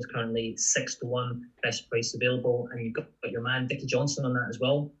 Sebastopol's currently 6-1, best price available, and you've got your man Dickie Johnson on that as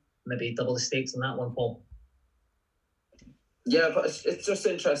well. Maybe double the stakes on that one, Paul. Yeah, but it's just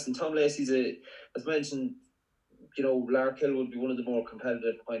interesting. Tom Lacey's as mentioned, Larkhill would be one of the more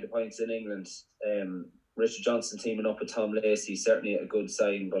competitive points in England. Richard Johnson teaming up with Tom Lacey, certainly a good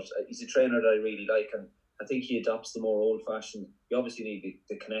sign, but he's a trainer that I really like, and I think he adopts the more old-fashioned. You obviously need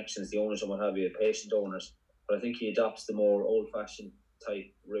the connections, the owners and what have you, patient owners, but I think he adopts the more old-fashioned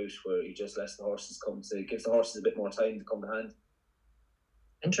type route where he just lets the horses gives the horses a bit more time to come to hand.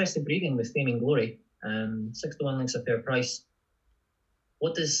 Interesting breeding with Fame and Glory. 6-1 looks a fair price.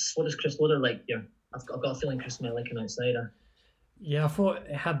 What does Chris Loader like here? I've got a feeling Chris might like an outsider. Yeah, I thought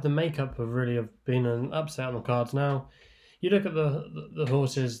it had the makeup of being an upset on the cards. Now, you look at the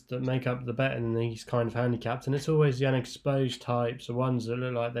horses that make up the bet in these kind of handicaps, and it's always the unexposed types, the ones that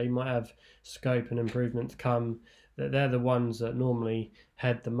look like they might have scope and improvement to come. That they're the ones that normally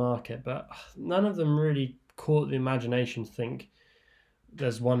head the market, but none of them really caught the imagination to think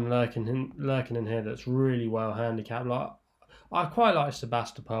there's one lurking in here that's really well handicapped. Like, I quite like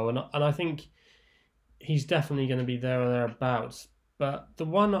Sebastopol, and I think he's definitely going to be there or thereabouts. But the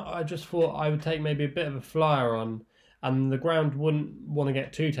one I just thought I would take maybe a bit of a flyer on, and the ground wouldn't want to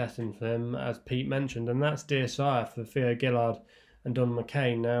get too testing for him, as Pete mentioned, and that's Dear Sire for Theo Gillard and Don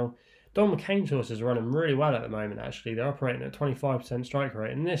McCain. Now, Don McCain's horses are running really well at the moment, actually. They're operating at 25% strike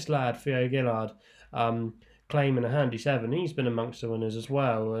rate. And this lad, Theo Gillard, claiming a handy 7, he's been amongst the winners as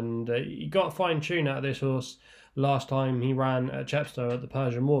well. And he got a fine tune out of this horse last time he ran at Chepstow at the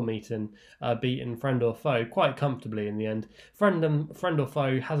Persian War meeting, beating Friend or Foe quite comfortably in the end. Friend or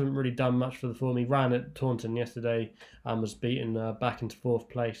Foe hasn't really done much for the form. He ran at Taunton yesterday and was beaten back into 4th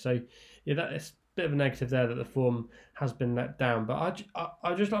place. So, yeah, that's bit of a negative there that the form has been let down, but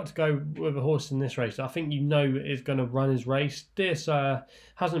I just like to go with a horse in this race that I think is going to run his race. Dear Sire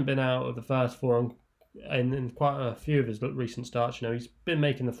hasn't been out of the first 4 in quite a few of his recent starts. He's been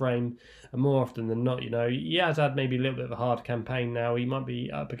making the frame more often than not. He has had maybe a little bit of a hard campaign now. He might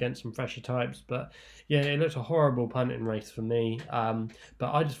be up against some fresher types, but yeah, it looks a horrible punting race for me.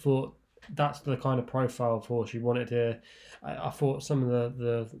 But I just thought that's the kind of profile of horse you wanted here. I thought some of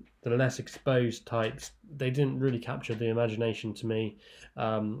the less exposed types, they didn't really capture the imagination to me.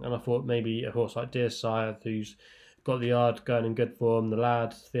 And I thought maybe a horse like Dear Sire, who's got the yard going in good form, the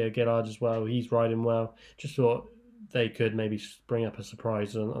lad, Theo Gillard as well, he's riding well. Just thought they could maybe bring up a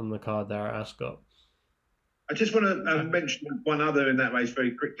surprise on the card there at Ascot. I just want to mention one other in that race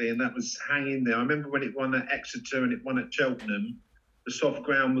very quickly, and that was Hang In There. I remember when it won at Exeter and it won at Cheltenham, the soft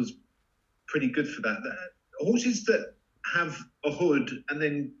ground was pretty good for that. Horses that have a hood and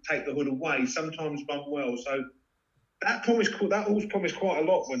then take the hood away sometimes run well. So that horse promised quite a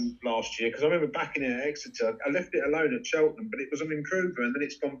lot last year, because I remember backing it at Exeter. I left it alone at Cheltenham, but it was an improver, and then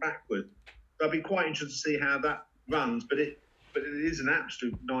it's gone backward. So I'd be quite interested to see how that runs. But it is an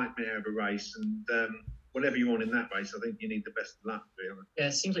absolute nightmare of a race, and whatever you want in that race, I think you need the best of luck, really. Yeah,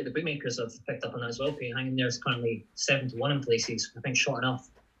 it seems like the bookmakers have picked up on that as well. Hang In There is currently 7-1 in places. I think short enough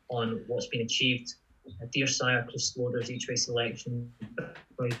on what's been achieved. Dear Sire, Chris Loader's each way selection,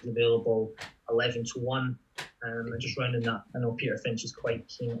 price available 11-1. And just rounding that, I know Peter Finch is quite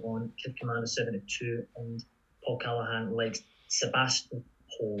keen on Kid Commander 7-2, and Paul Callahan likes Sebastopol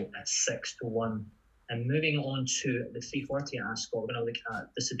at 6-1. And moving on to the 340 at Ascot, we're going to look at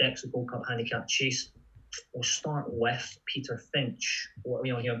the Sodexo Gold Cup Handicap Chase. We'll start with Peter Finch. What are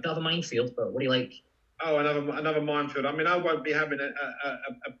we on here? A bit of a minefield, but what do you like? Oh, another minefield. I mean, I won't be having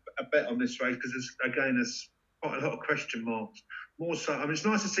a bet on this race because, there's quite a lot of question marks. More so, I mean, it's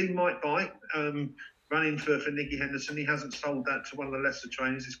nice to see Mike Bite running for Nicky Henderson. He hasn't sold that to one of the lesser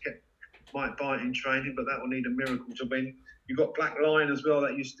trainers. He's kept Mike Bite in training, but that will need a miracle to win. You've got Black Lion as well.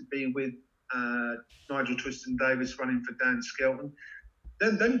 That used to be with Nigel Twiston Davis running for Dan Skelton.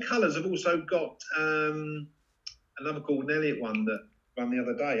 Them colours have also got another Gordon Elliott one that ran the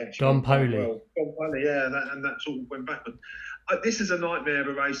other day. Actually, Don Poli. Don Poli, yeah, that sort of went backward. This is a nightmare of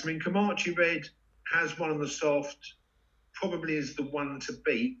a race. I mean, Comanche Red has one on the soft, probably is the one to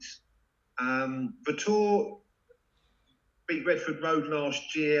beat. Vautour beat Redford Road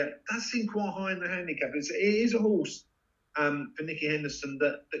last year. Does seem quite high in the handicap. It is a horse for Nicky Henderson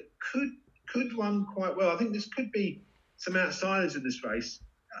that could run quite well. I think this could be some outsiders in this race.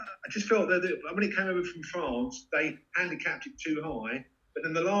 I just felt that when it came over from France, they handicapped it too high. But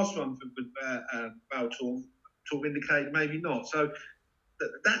then the last one for Vautour sort of indicated maybe not. So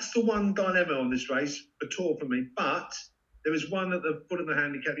that's the one dilemma on this race, Vautour for me. But there was one at the foot of the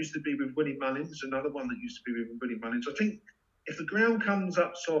handicap, used to be with Willie Mullins, another one that used to be with Willie Mullins. I think if the ground comes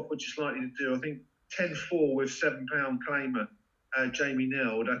up soft, which it's likely to do, I think 10-4 with £7 claimer Jamie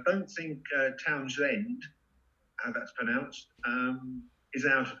Neld. I don't think Townsend, how that's pronounced, is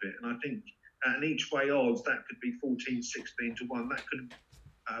out of it. And I think at an each way odds, that could be 14-16 to 1. That could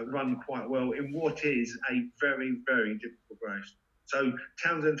run quite well in what is a very, very difficult race. So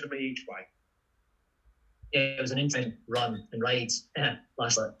Townsend for me each way. Yeah, it was an interesting run and rides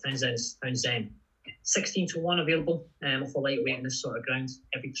last night. Townsend 16 to 1 available off a lightweight in this sort of ground,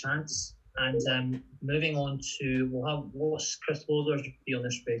 every chance. And moving on to, what's Chris Loder's view on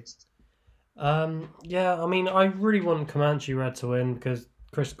this race? Yeah, I mean, I really want Comanche Red to win because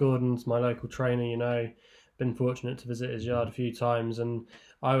Chris Gordon's my local trainer, you know. Been fortunate to visit his yard a few times, and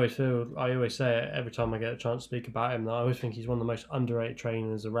I always say it every time I get a chance to speak about him, that I always think he's one of the most underrated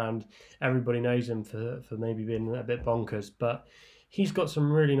trainers around. Everybody knows him for maybe being a bit bonkers, but he's got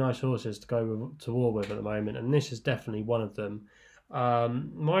some really nice horses to go to war with at the moment, and this is definitely one of them.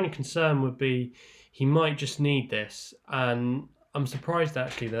 My only concern would be he might just need this, and I'm surprised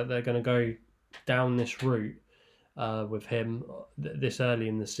actually that they're going to go down this route with him this early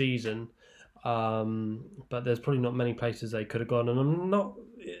in the season. But there's probably not many places they could have gone, and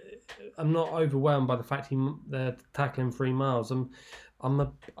I'm not overwhelmed by the fact they're tackling 3 miles.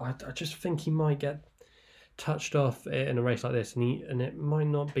 I just think he might get touched off in a race like this, and it might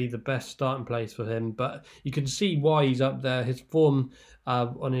not be the best starting place for him, but you can see why he's up there. His form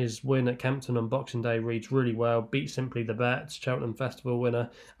on his win at Kempton on Boxing Day reads really well, beat Simply the Bet, Cheltenham Festival winner,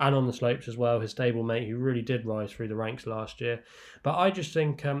 and on the slopes as well, his stablemate who really did rise through the ranks last year. But I just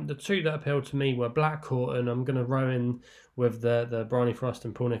think the two that appealed to me were Black Horton. I'm going to row in with the Bryony Frost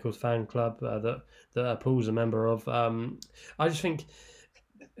and Paul Nicholls fan club that Paul's a member of. I just think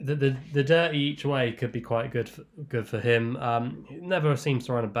the dirty each way could be quite good for him. Never seems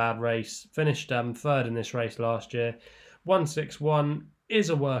to run a bad race. Finished third in this race last year. 161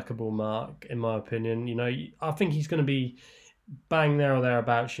 is a workable mark in my opinion. You know, I think he's going to be bang there or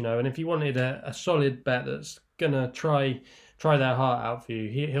thereabouts. You know, and if you wanted a solid bet that's going to try their heart out for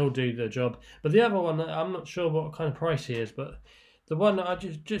you, he'll do the job. But the other one, I'm not sure what kind of price he is, but the one that I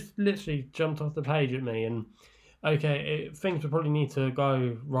just literally jumped off the page at me and. Okay, things would probably need to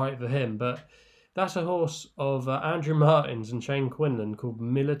go right for him, but that's a horse of Andrew Martins and Shane Quinlan called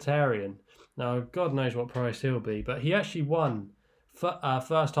Militarian. Now, God knows what price he'll be, but he actually won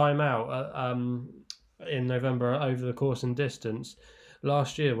first time out in November over the course and distance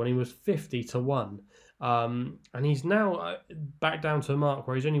last year when he was 50 to 1. And he's now back down to a mark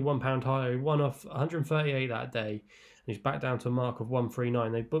where he's only £1 higher. He won off 138 that day. He's back down to a mark of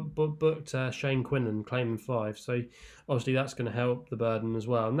 139. They booked Shane Quinlan claiming 5, so obviously that's going to help the burden as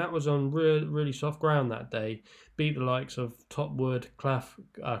well. And that was on really soft ground that day. Beat the likes of Topwood, Cloth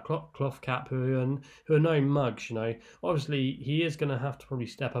Cap, who are no mugs. You know, obviously he is going to have to probably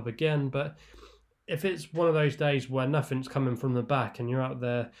step up again. But if it's one of those days where nothing's coming from the back and you're out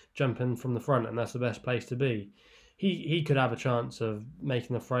there jumping from the front, and that's the best place to be, he could have a chance of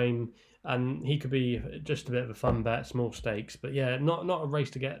making the frame. And he could be just a bit of a fun bet, small stakes. But yeah, not a race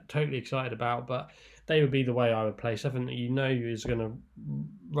to get totally excited about, but they would be the way I would play. Something that you know is going to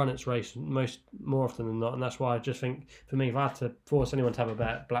run its race more often than not. And that's why I just think, for me, if I had to force anyone to have a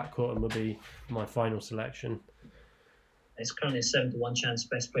bet, Black Horton would be my final selection. It's currently a 7 to 1 chance,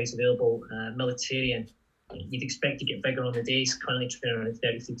 best price available. Militarian, you'd expect to get bigger on the days. Currently trading around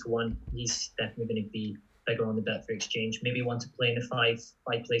 33 to 1. He's definitely going to be bigger on the Betfair exchange. Maybe one to play in the five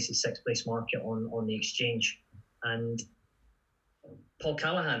places, 6 place market on the exchange. And Paul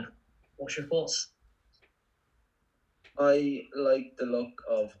Callahan, what's your thoughts? I like the look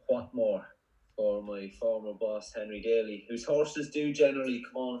of Whatmore for my former boss Henry Daly, whose horses do generally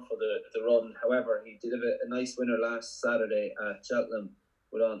come on for the run. However, he did a nice winner last Saturday at Cheltenham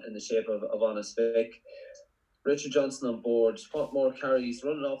in the shape of Honest Vic. Richard Johnson on board. What more carries?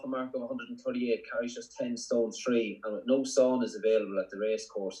 Running off a mark of 138, carries just 10 stone 3, and with no saunas available at the race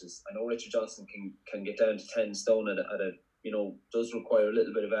courses. I know Richard Johnson can get down to 10 stone at a does require a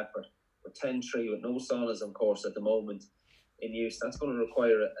little bit of effort. But 10-3 with no saunas on course at the moment in use, that's going to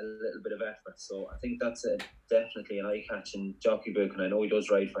require a little bit of effort. So I think that's definitely an eye-catching jockey book, and I know he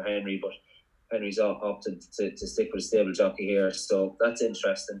does ride for Henry, but Henry's opted to stick with a stable jockey here, so that's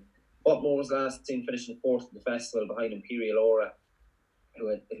interesting. Watmore was last seen finishing 4th at the festival behind Imperial Aura, who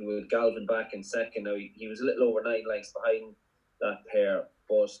had Galvin back in second. Now he was a little over 9 lengths behind that pair,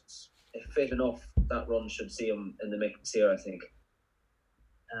 but if fit enough, that run should see him in the mix here, I think.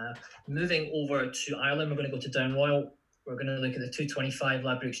 Moving over to Ireland, we're going to go to Down Royal. We're going to look at the 225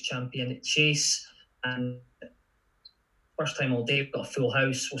 Ladbrokes champion Chase, and first time all day, we've got a full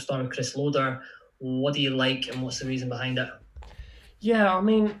house. We'll start with Chris Loader. What do you like, and what's the reason behind it? Yeah, I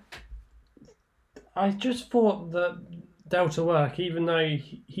mean, I just thought that Delta Work, even though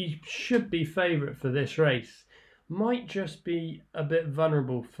he should be favourite for this race, might just be a bit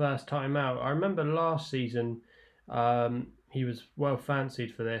vulnerable first time out. I remember last season he was well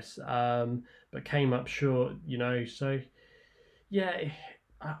fancied for this, but came up short, so yeah,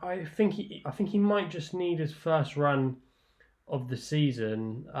 I think he might just need his first run of the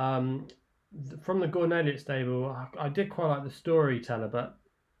season. From the Gordon Elliott stable, I did quite like the Storyteller, but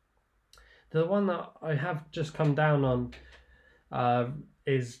the one that I have just come down on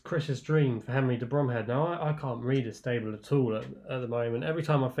is Chris's Dream for Henry de Bromhead. Now, I can't read a stable at all at the moment. Every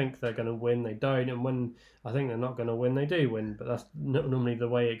time I think they're going to win, they don't, and when I think they're not going to win, they do win, but that's normally the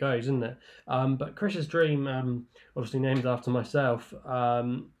way it goes, isn't it? But Chris's Dream, obviously named after myself,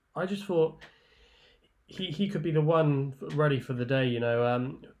 I just thought he could be the one ready for the day,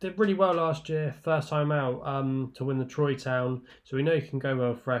 Did really well last year, first time out to win the Troy Town, so we know he can go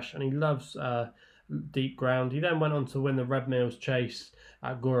well fresh, and he loves deep ground. He then went on to win the Red Mills Chase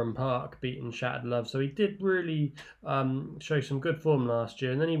at Gorham Park, beating Shattered Love, so he did really show some good form last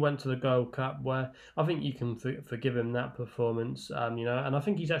year, and then he went to the Gold Cup, where I think you can forgive him that performance, and I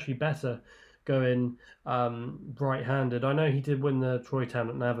think he's actually better going right-handed. I know he did win the Troy Town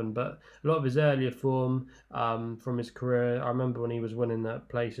at Navan, but a lot of his earlier form from his career, I remember when he was winning at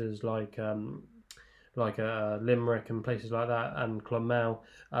places like Limerick and places like that, and Clonmel,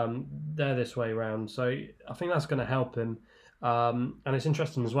 they're this way around. So I think that's going to help him. And it's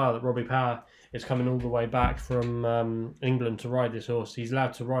interesting as well that Robbie Power is coming all the way back from England to ride this horse. He's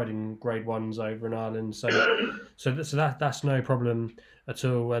allowed to ride in Grade 1s over in Ireland, so that's no problem at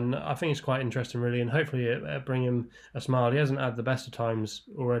all. And I think it's quite interesting, really, and hopefully it bring him a smile. He hasn't had the best of times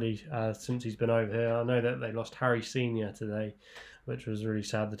already since he's been over here. I know that they lost Harry Senior today, which was really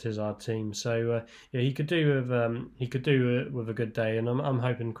sad, the Tizard team. So yeah, he could do with a good day, and I'm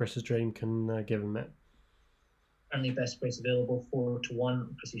hoping Chris's Dream can give him it. Currently best price available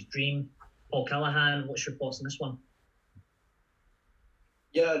 4-1 Chris's Dream. Paul Callahan, what's your thoughts on this one?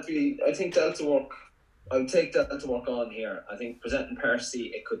 Yeah, I think Delta Work. I would take Delta Work on here. I think presenting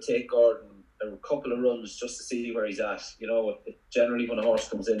Percy, it could take Gordon a couple of runs just to see where he's at. Generally when a horse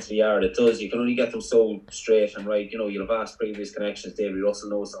comes into the yard, it does. You can only get them so straight and right. You'll have vast previous connections. David Russell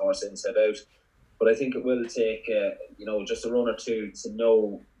knows the horse inside out. But I think it will take, just a run or two to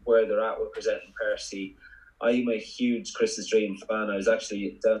know where they're at with presenting Percy. I'm a huge Chris's Dream fan. I was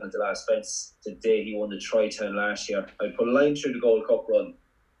actually down at the last fence the day he won the Tri-Town last year. I put a line through the Gold Cup run.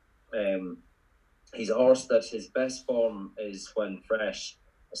 He's a horse that his best form is when fresh,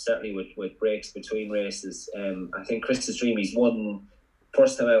 certainly with breaks between races. I think Chris's Dream, he's won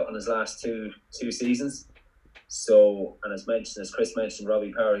first time out on his last two seasons. So, and as Chris mentioned,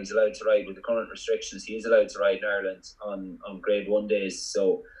 Robbie Power, he's allowed to ride with the current restrictions. He is allowed to ride in Ireland on Grade 1 days.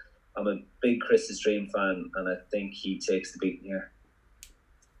 So I'm a big Chris's Dream fan, and I think he takes the beating here.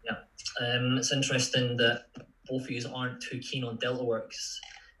 Yeah, it's interesting that both of you aren't too keen on Delta Works.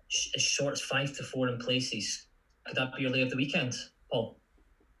 As short as 5-4 in places. Could that be your lay of the weekend, Paul?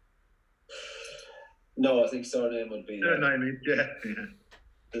 No, I think Surname would be yeah.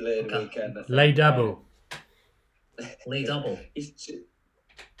 The lay of the weekend. Lay double. Lay double. He's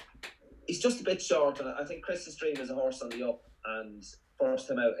just a bit short, and I think Chris's Dream is a horse on the up, and first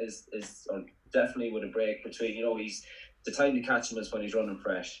time out is or definitely with a break between. He's the time to catch him is when he's running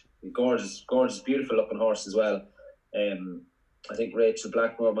fresh. Gorgeous, beautiful looking horse as well. I think Rachel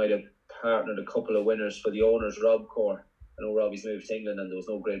Blackmore might have partnered a couple of winners for the owners, Rob Core. I know Robbie's moved to England and there was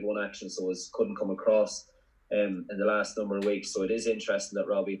no Grade 1 action, so couldn't come across in the last number of weeks. So it is interesting that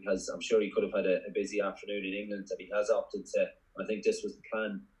Robbie has, I'm sure he could have had a busy afternoon in England, that he has opted to. I think this was the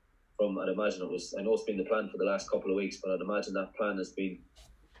plan I know it's been the plan for the last couple of weeks, but I'd imagine that plan has been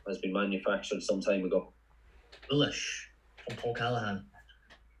manufactured some time ago. Bullish from Paul Callaghan.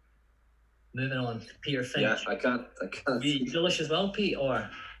 Moving on, Peter Finch. Yeah, I can't. You bullish as well, Pete, or are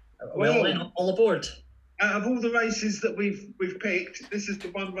we Well, all aboard? Out of all the races that we've picked, this is the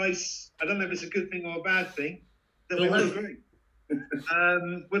one race. I don't know if it's a good thing or a bad thing that we all agree.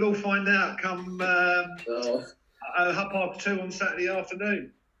 We'll all find out come 2:30 on Saturday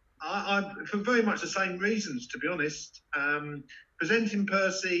afternoon. I for very much the same reasons, to be honest. Presenting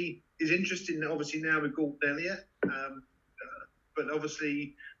Percy is interesting. Obviously now with Gordon Elliott, but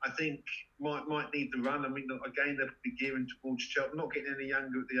obviously I think might need the run. I mean, again they'll be gearing towards Cheltenham, not getting any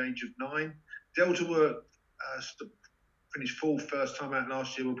younger at the age of 9. Delta Work finished 4th first time out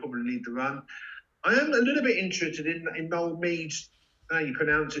last year. Will probably need the run. I am a little bit interested in Noel Mead's, how you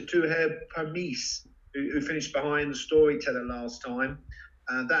pronounce it, Tuher Permis, who finished behind the Storyteller last time.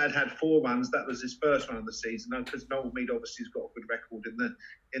 That had 4 runs. That was his first run of the season. Because Noel Mead obviously has got a good record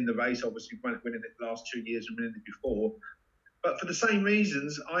in the race. Obviously winning it the last 2 years and winning it before. But for the same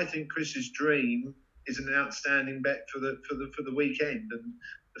reasons, I think Chris's Dream is an outstanding bet for the weekend. And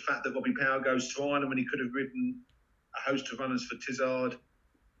the fact that Robbie Power goes to Ireland when he could have ridden a host of runners for Tizard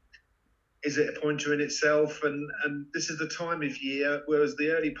is it a pointer in itself. And this is the time of year, whereas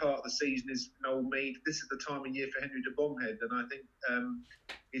the early part of the season is Noel Mead, this is the time of year for Henry de Bromhead. And I think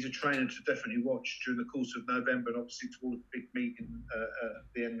he's a trainer to definitely watch during the course of November and obviously towards the big meeting at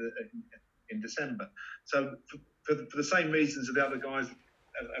the end in December. So for the same reasons that the other guys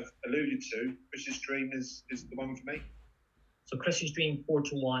have alluded to, Chris's Dream is the one for me. So Chris's Dream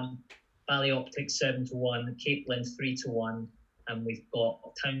 4-1, Valley Optics 7-1, Cape Lynn 3-1, and we've got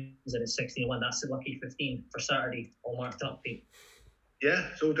Townsend at 16-1. That's the lucky 15 for Saturday, all marked up, Pete. Yeah,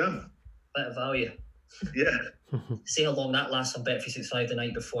 it's all done. Bit of value. Yeah. See how long that lasts on Bet365 the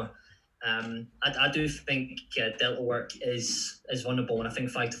night before. I do think Delta Work is vulnerable, and I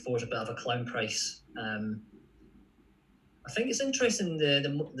think 5-4 is a bit of a clown price. I think it's interesting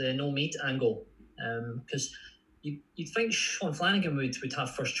the no meat angle, because you'd think Sean Flanagan would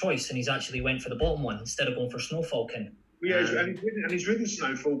have first choice, and he's actually went for the bottom one instead of going for Snow Falcon. Yeah, and he's ridden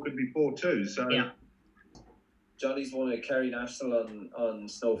Snow Falcon before too. So yeah. Johnny's won a Kerry National on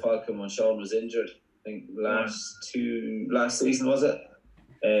Snow Falcon when Sean was injured. I think last season was it?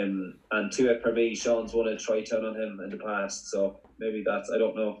 And 2 per me, Sean's won a Tri-Town on him in the past. So maybe I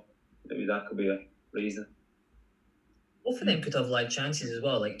don't know. Maybe that could be a reason. Both of them could have live chances as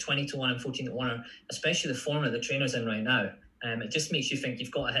well, like 20-1 and 14-1, especially the form that the trainer's in right now. It just makes you think you've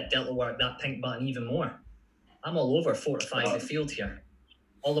got to hit Delta Work, that pink button, even more. I'm all over 4-5 the field here.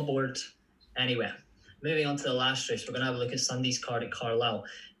 All aboard. Anyway, moving on to the last race, we're going to have a look at Sunday's card at Carlisle.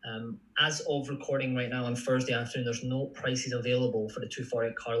 As of recording right now on Thursday afternoon, there's no prices available for the 240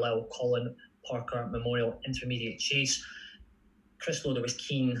 at Carlisle Colin Parker Memorial Intermediate Chase. Chris Loader was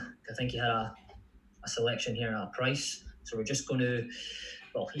keen. I think he had a selection here at a price. So we're just going to,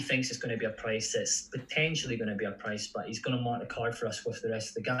 he thinks it's going to be a price that's potentially going to be a price, but he's going to mark the card for us with the rest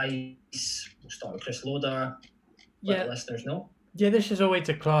of the guys. We'll start with Chris Loader. Let the listeners know. Yeah, this is always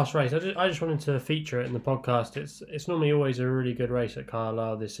a class race. I just wanted to feature it in the podcast. It's normally always a really good race at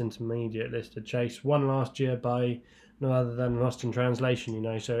Carlisle, this intermediate listed chase. Won last year by no other than Lost in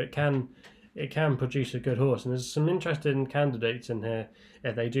Translation, so it can produce a good horse. And there's some interesting candidates in here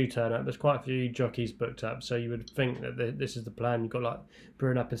if they do turn up. There's quite a few jockeys booked up, so you would think that this is the plan. You've got like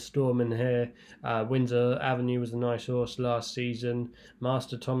Brewing Up a Storm in here. Windsor Avenue was a nice horse last season.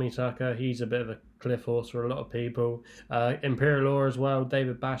 Master Tommy Tucker, he's a bit of a cliff horse for a lot of people. Imperial Law as well.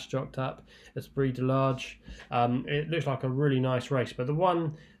 David Bash jocked up. Esprit de Large. It looks like a really nice race, but the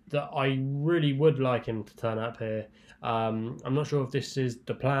one that I really would like him to turn up here, I'm not sure if this is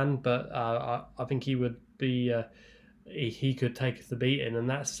the plan, but I think he would be he could take the beating, and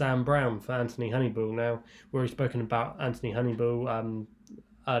that's Sam Brown for Anthony Honeybull. Now, we've already spoken about Anthony Honeybull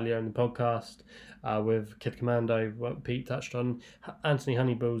earlier in the podcast with Kid Commando, what Pete touched on. Anthony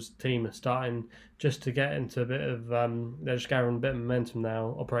Honeybull's team are starting just to get into a bit of, they're just gathering a bit of momentum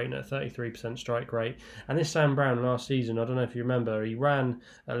now, operating at a 33% strike rate. And this Sam Brown last season, I don't know if you remember, he ran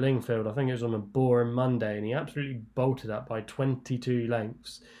at Lingfield, I think it was on a boring Monday, and he absolutely bolted up by 22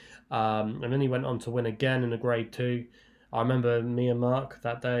 lengths. And then he went on to win again in a Grade 2. I remember me and Mark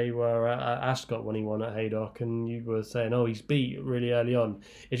that day were at Ascot when he won at Haydock, and you were saying, he's beat really early on.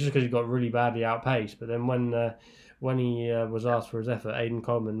 It's just because he got really badly outpaced. But then when he was asked for his effort, Aidan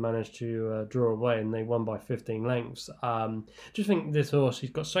Coleman managed to draw away, and they won by 15 lengths. Just think this horse, he's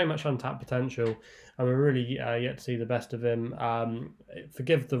got so much untapped potential, and we're really yet to see the best of him.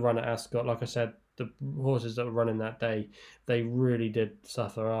 Forgive the run at Ascot. Like I said, the horses that were running that day, they really did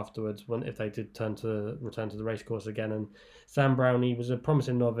suffer afterwards if they did return to the racecourse again. And Sam Brown, he was a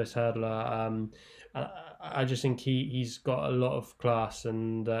promising novice hurdler. I just think he's got a lot of class,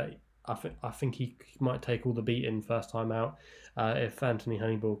 and I think he might take all the beating first time out if Anthony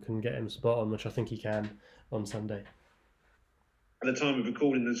Honeyball can get him spot on, which I think he can on Sunday. At the time of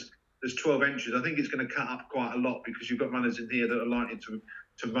recording, there's 12 entries. I think it's going to cut up quite a lot because you've got runners in here that are likely to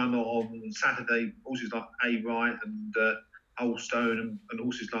run on Saturday, horses like A Right and Holstone and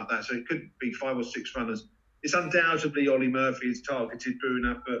horses like that. So it could be 5 or 6 runners. It's undoubtedly Ollie Murphy has targeted Brewing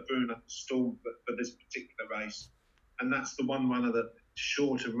Up Storm for this particular race, and that's the one runner that's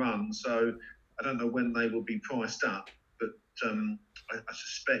sure to run. So I don't know when they will be priced up, but I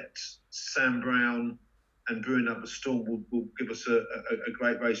suspect Sam Brown and Brewing Up a Storm will give us a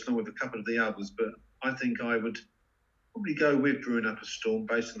great race along with a couple of the others. But I think I would probably go with Brewing Up a Storm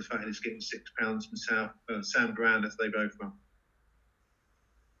based on the fact that it's getting £6 from Sam Brown if they both run.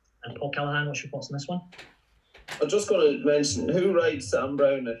 And Paul Callaghan, what's your thoughts on this one? I'm just going to mention who rides Sam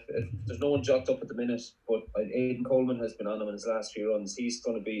Brown. If there's no one jocked up at the minute, but Aidan Coleman has been on him in his last few runs. He's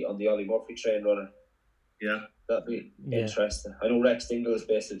going to be on the Ollie Murphy train runner. Yeah. That'd be interesting. I know Rex Dingle is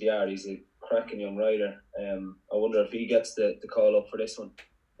based at the yard. He's a cracking young rider. I wonder if he gets the call up for this one.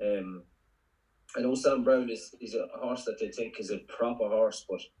 I know Sam Brown is a horse that they think is a proper horse,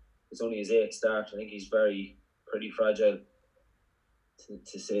 but it's only his 8th start. I think he's pretty fragile,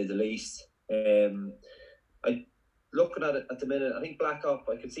 to say the least. Looking at it at the minute, I think Black Up,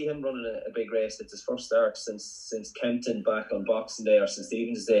 I could see him running a big race. It's his first start since Kempton back on Boxing Day or St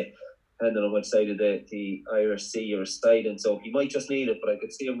Stephen's Day, depending on which side of the Irish Sea or Stiden. So he might just need it, but I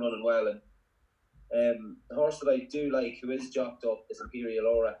could see him running well. And the horse that I do like, who is jocked up, is Imperial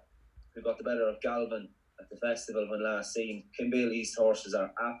Aura, who got the better of Galvin at the festival when last seen. Kim Bailey's horses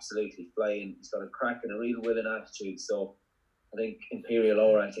are absolutely flying. He's got a crack and a real willing attitude. So I think Imperial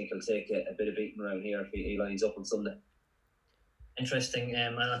Aura, I think he'll take a bit of beating around here if he lines up on Sunday. Interesting.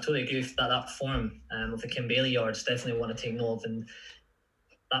 And I totally agree with that form of the Kim Bailey yards. Definitely want to take note of. And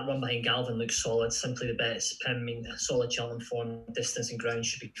that run behind Galvin looks solid. Simply the best. I mean, solid Cheltenham form, distance and ground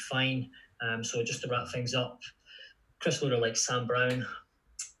should be fine. So just to wrap things up, Chris Loader likes Sam Brown.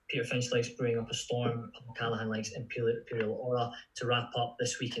 Peter Finch likes Brewing Up a Storm. Paul Callaghan likes Imperial Aura. To wrap up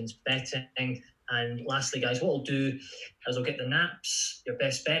this weekend's betting. And lastly, guys, what I'll do is I'll get the naps, your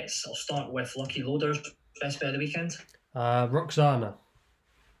best bets. I'll start with Lucky Loader's best bet of the weekend. Roxana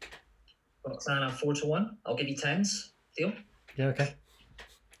 4-1. I'll give you 10s. Deal? Yeah, okay.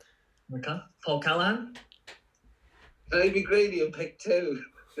 Okay. Paul Callaghan? Can I be greedy and pick 2?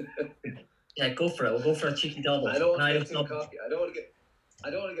 Yeah, go for it. We'll go for a cheeky double. I don't want to get too cocky. I don't want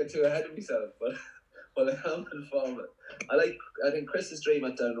to get too ahead of myself, but I am informed. I think Chris's Dream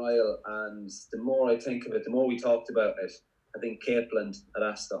at Downroyal, and the more I think of it, the more we talked about it, I think Capeland at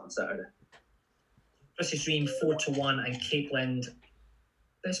Ascot on Saturday. Chris's Dream 4-1 and Capeland.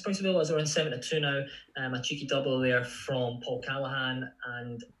 Best price available is around 7-2 now. A cheeky double there from Paul Callaghan,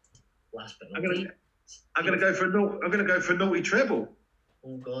 and last but not least, I'm going to go for a naughty treble.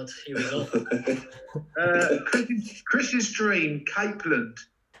 Oh God, here we go. Chris's Dream, Capeland,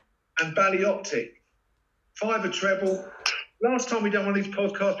 and Ballyoptic. 5 a treble. Last time we done one of these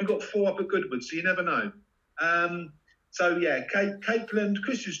podcasts, we got 4 up at Goodwood, so you never know. So yeah, Capeland,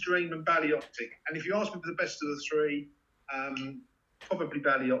 Chris's Dream, and Ballyoptic. And if you ask me for the best of the 3, probably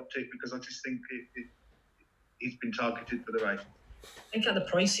Ballyoptic, because I just think he's been targeted for the race. I think at the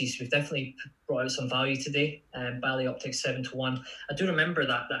prices, we've definitely brought out some value today. Ballyoptic 7-1. I do remember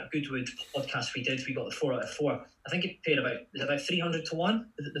that Goodwood podcast we did. We got the 4 out of 4. I think it paid about 300 to 1.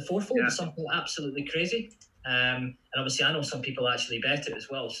 The fourfold was something absolutely crazy. And obviously, I know some people actually bet it as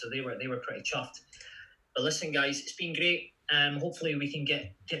well, so they were pretty chuffed. But listen, guys, it's been great. Hopefully, we can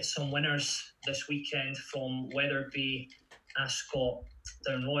get some winners this weekend from Wetherby, Ascot,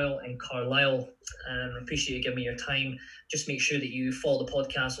 Downroyal and Carlisle. Appreciate you giving me your time. Just make sure that you follow the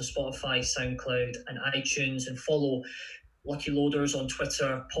podcast on Spotify, SoundCloud and iTunes, and follow Lucky Loaders on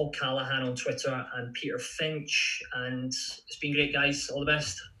Twitter, Paul Callaghan on Twitter, and Peter Finch. And it's been great, guys. All the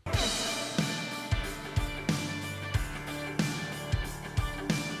best.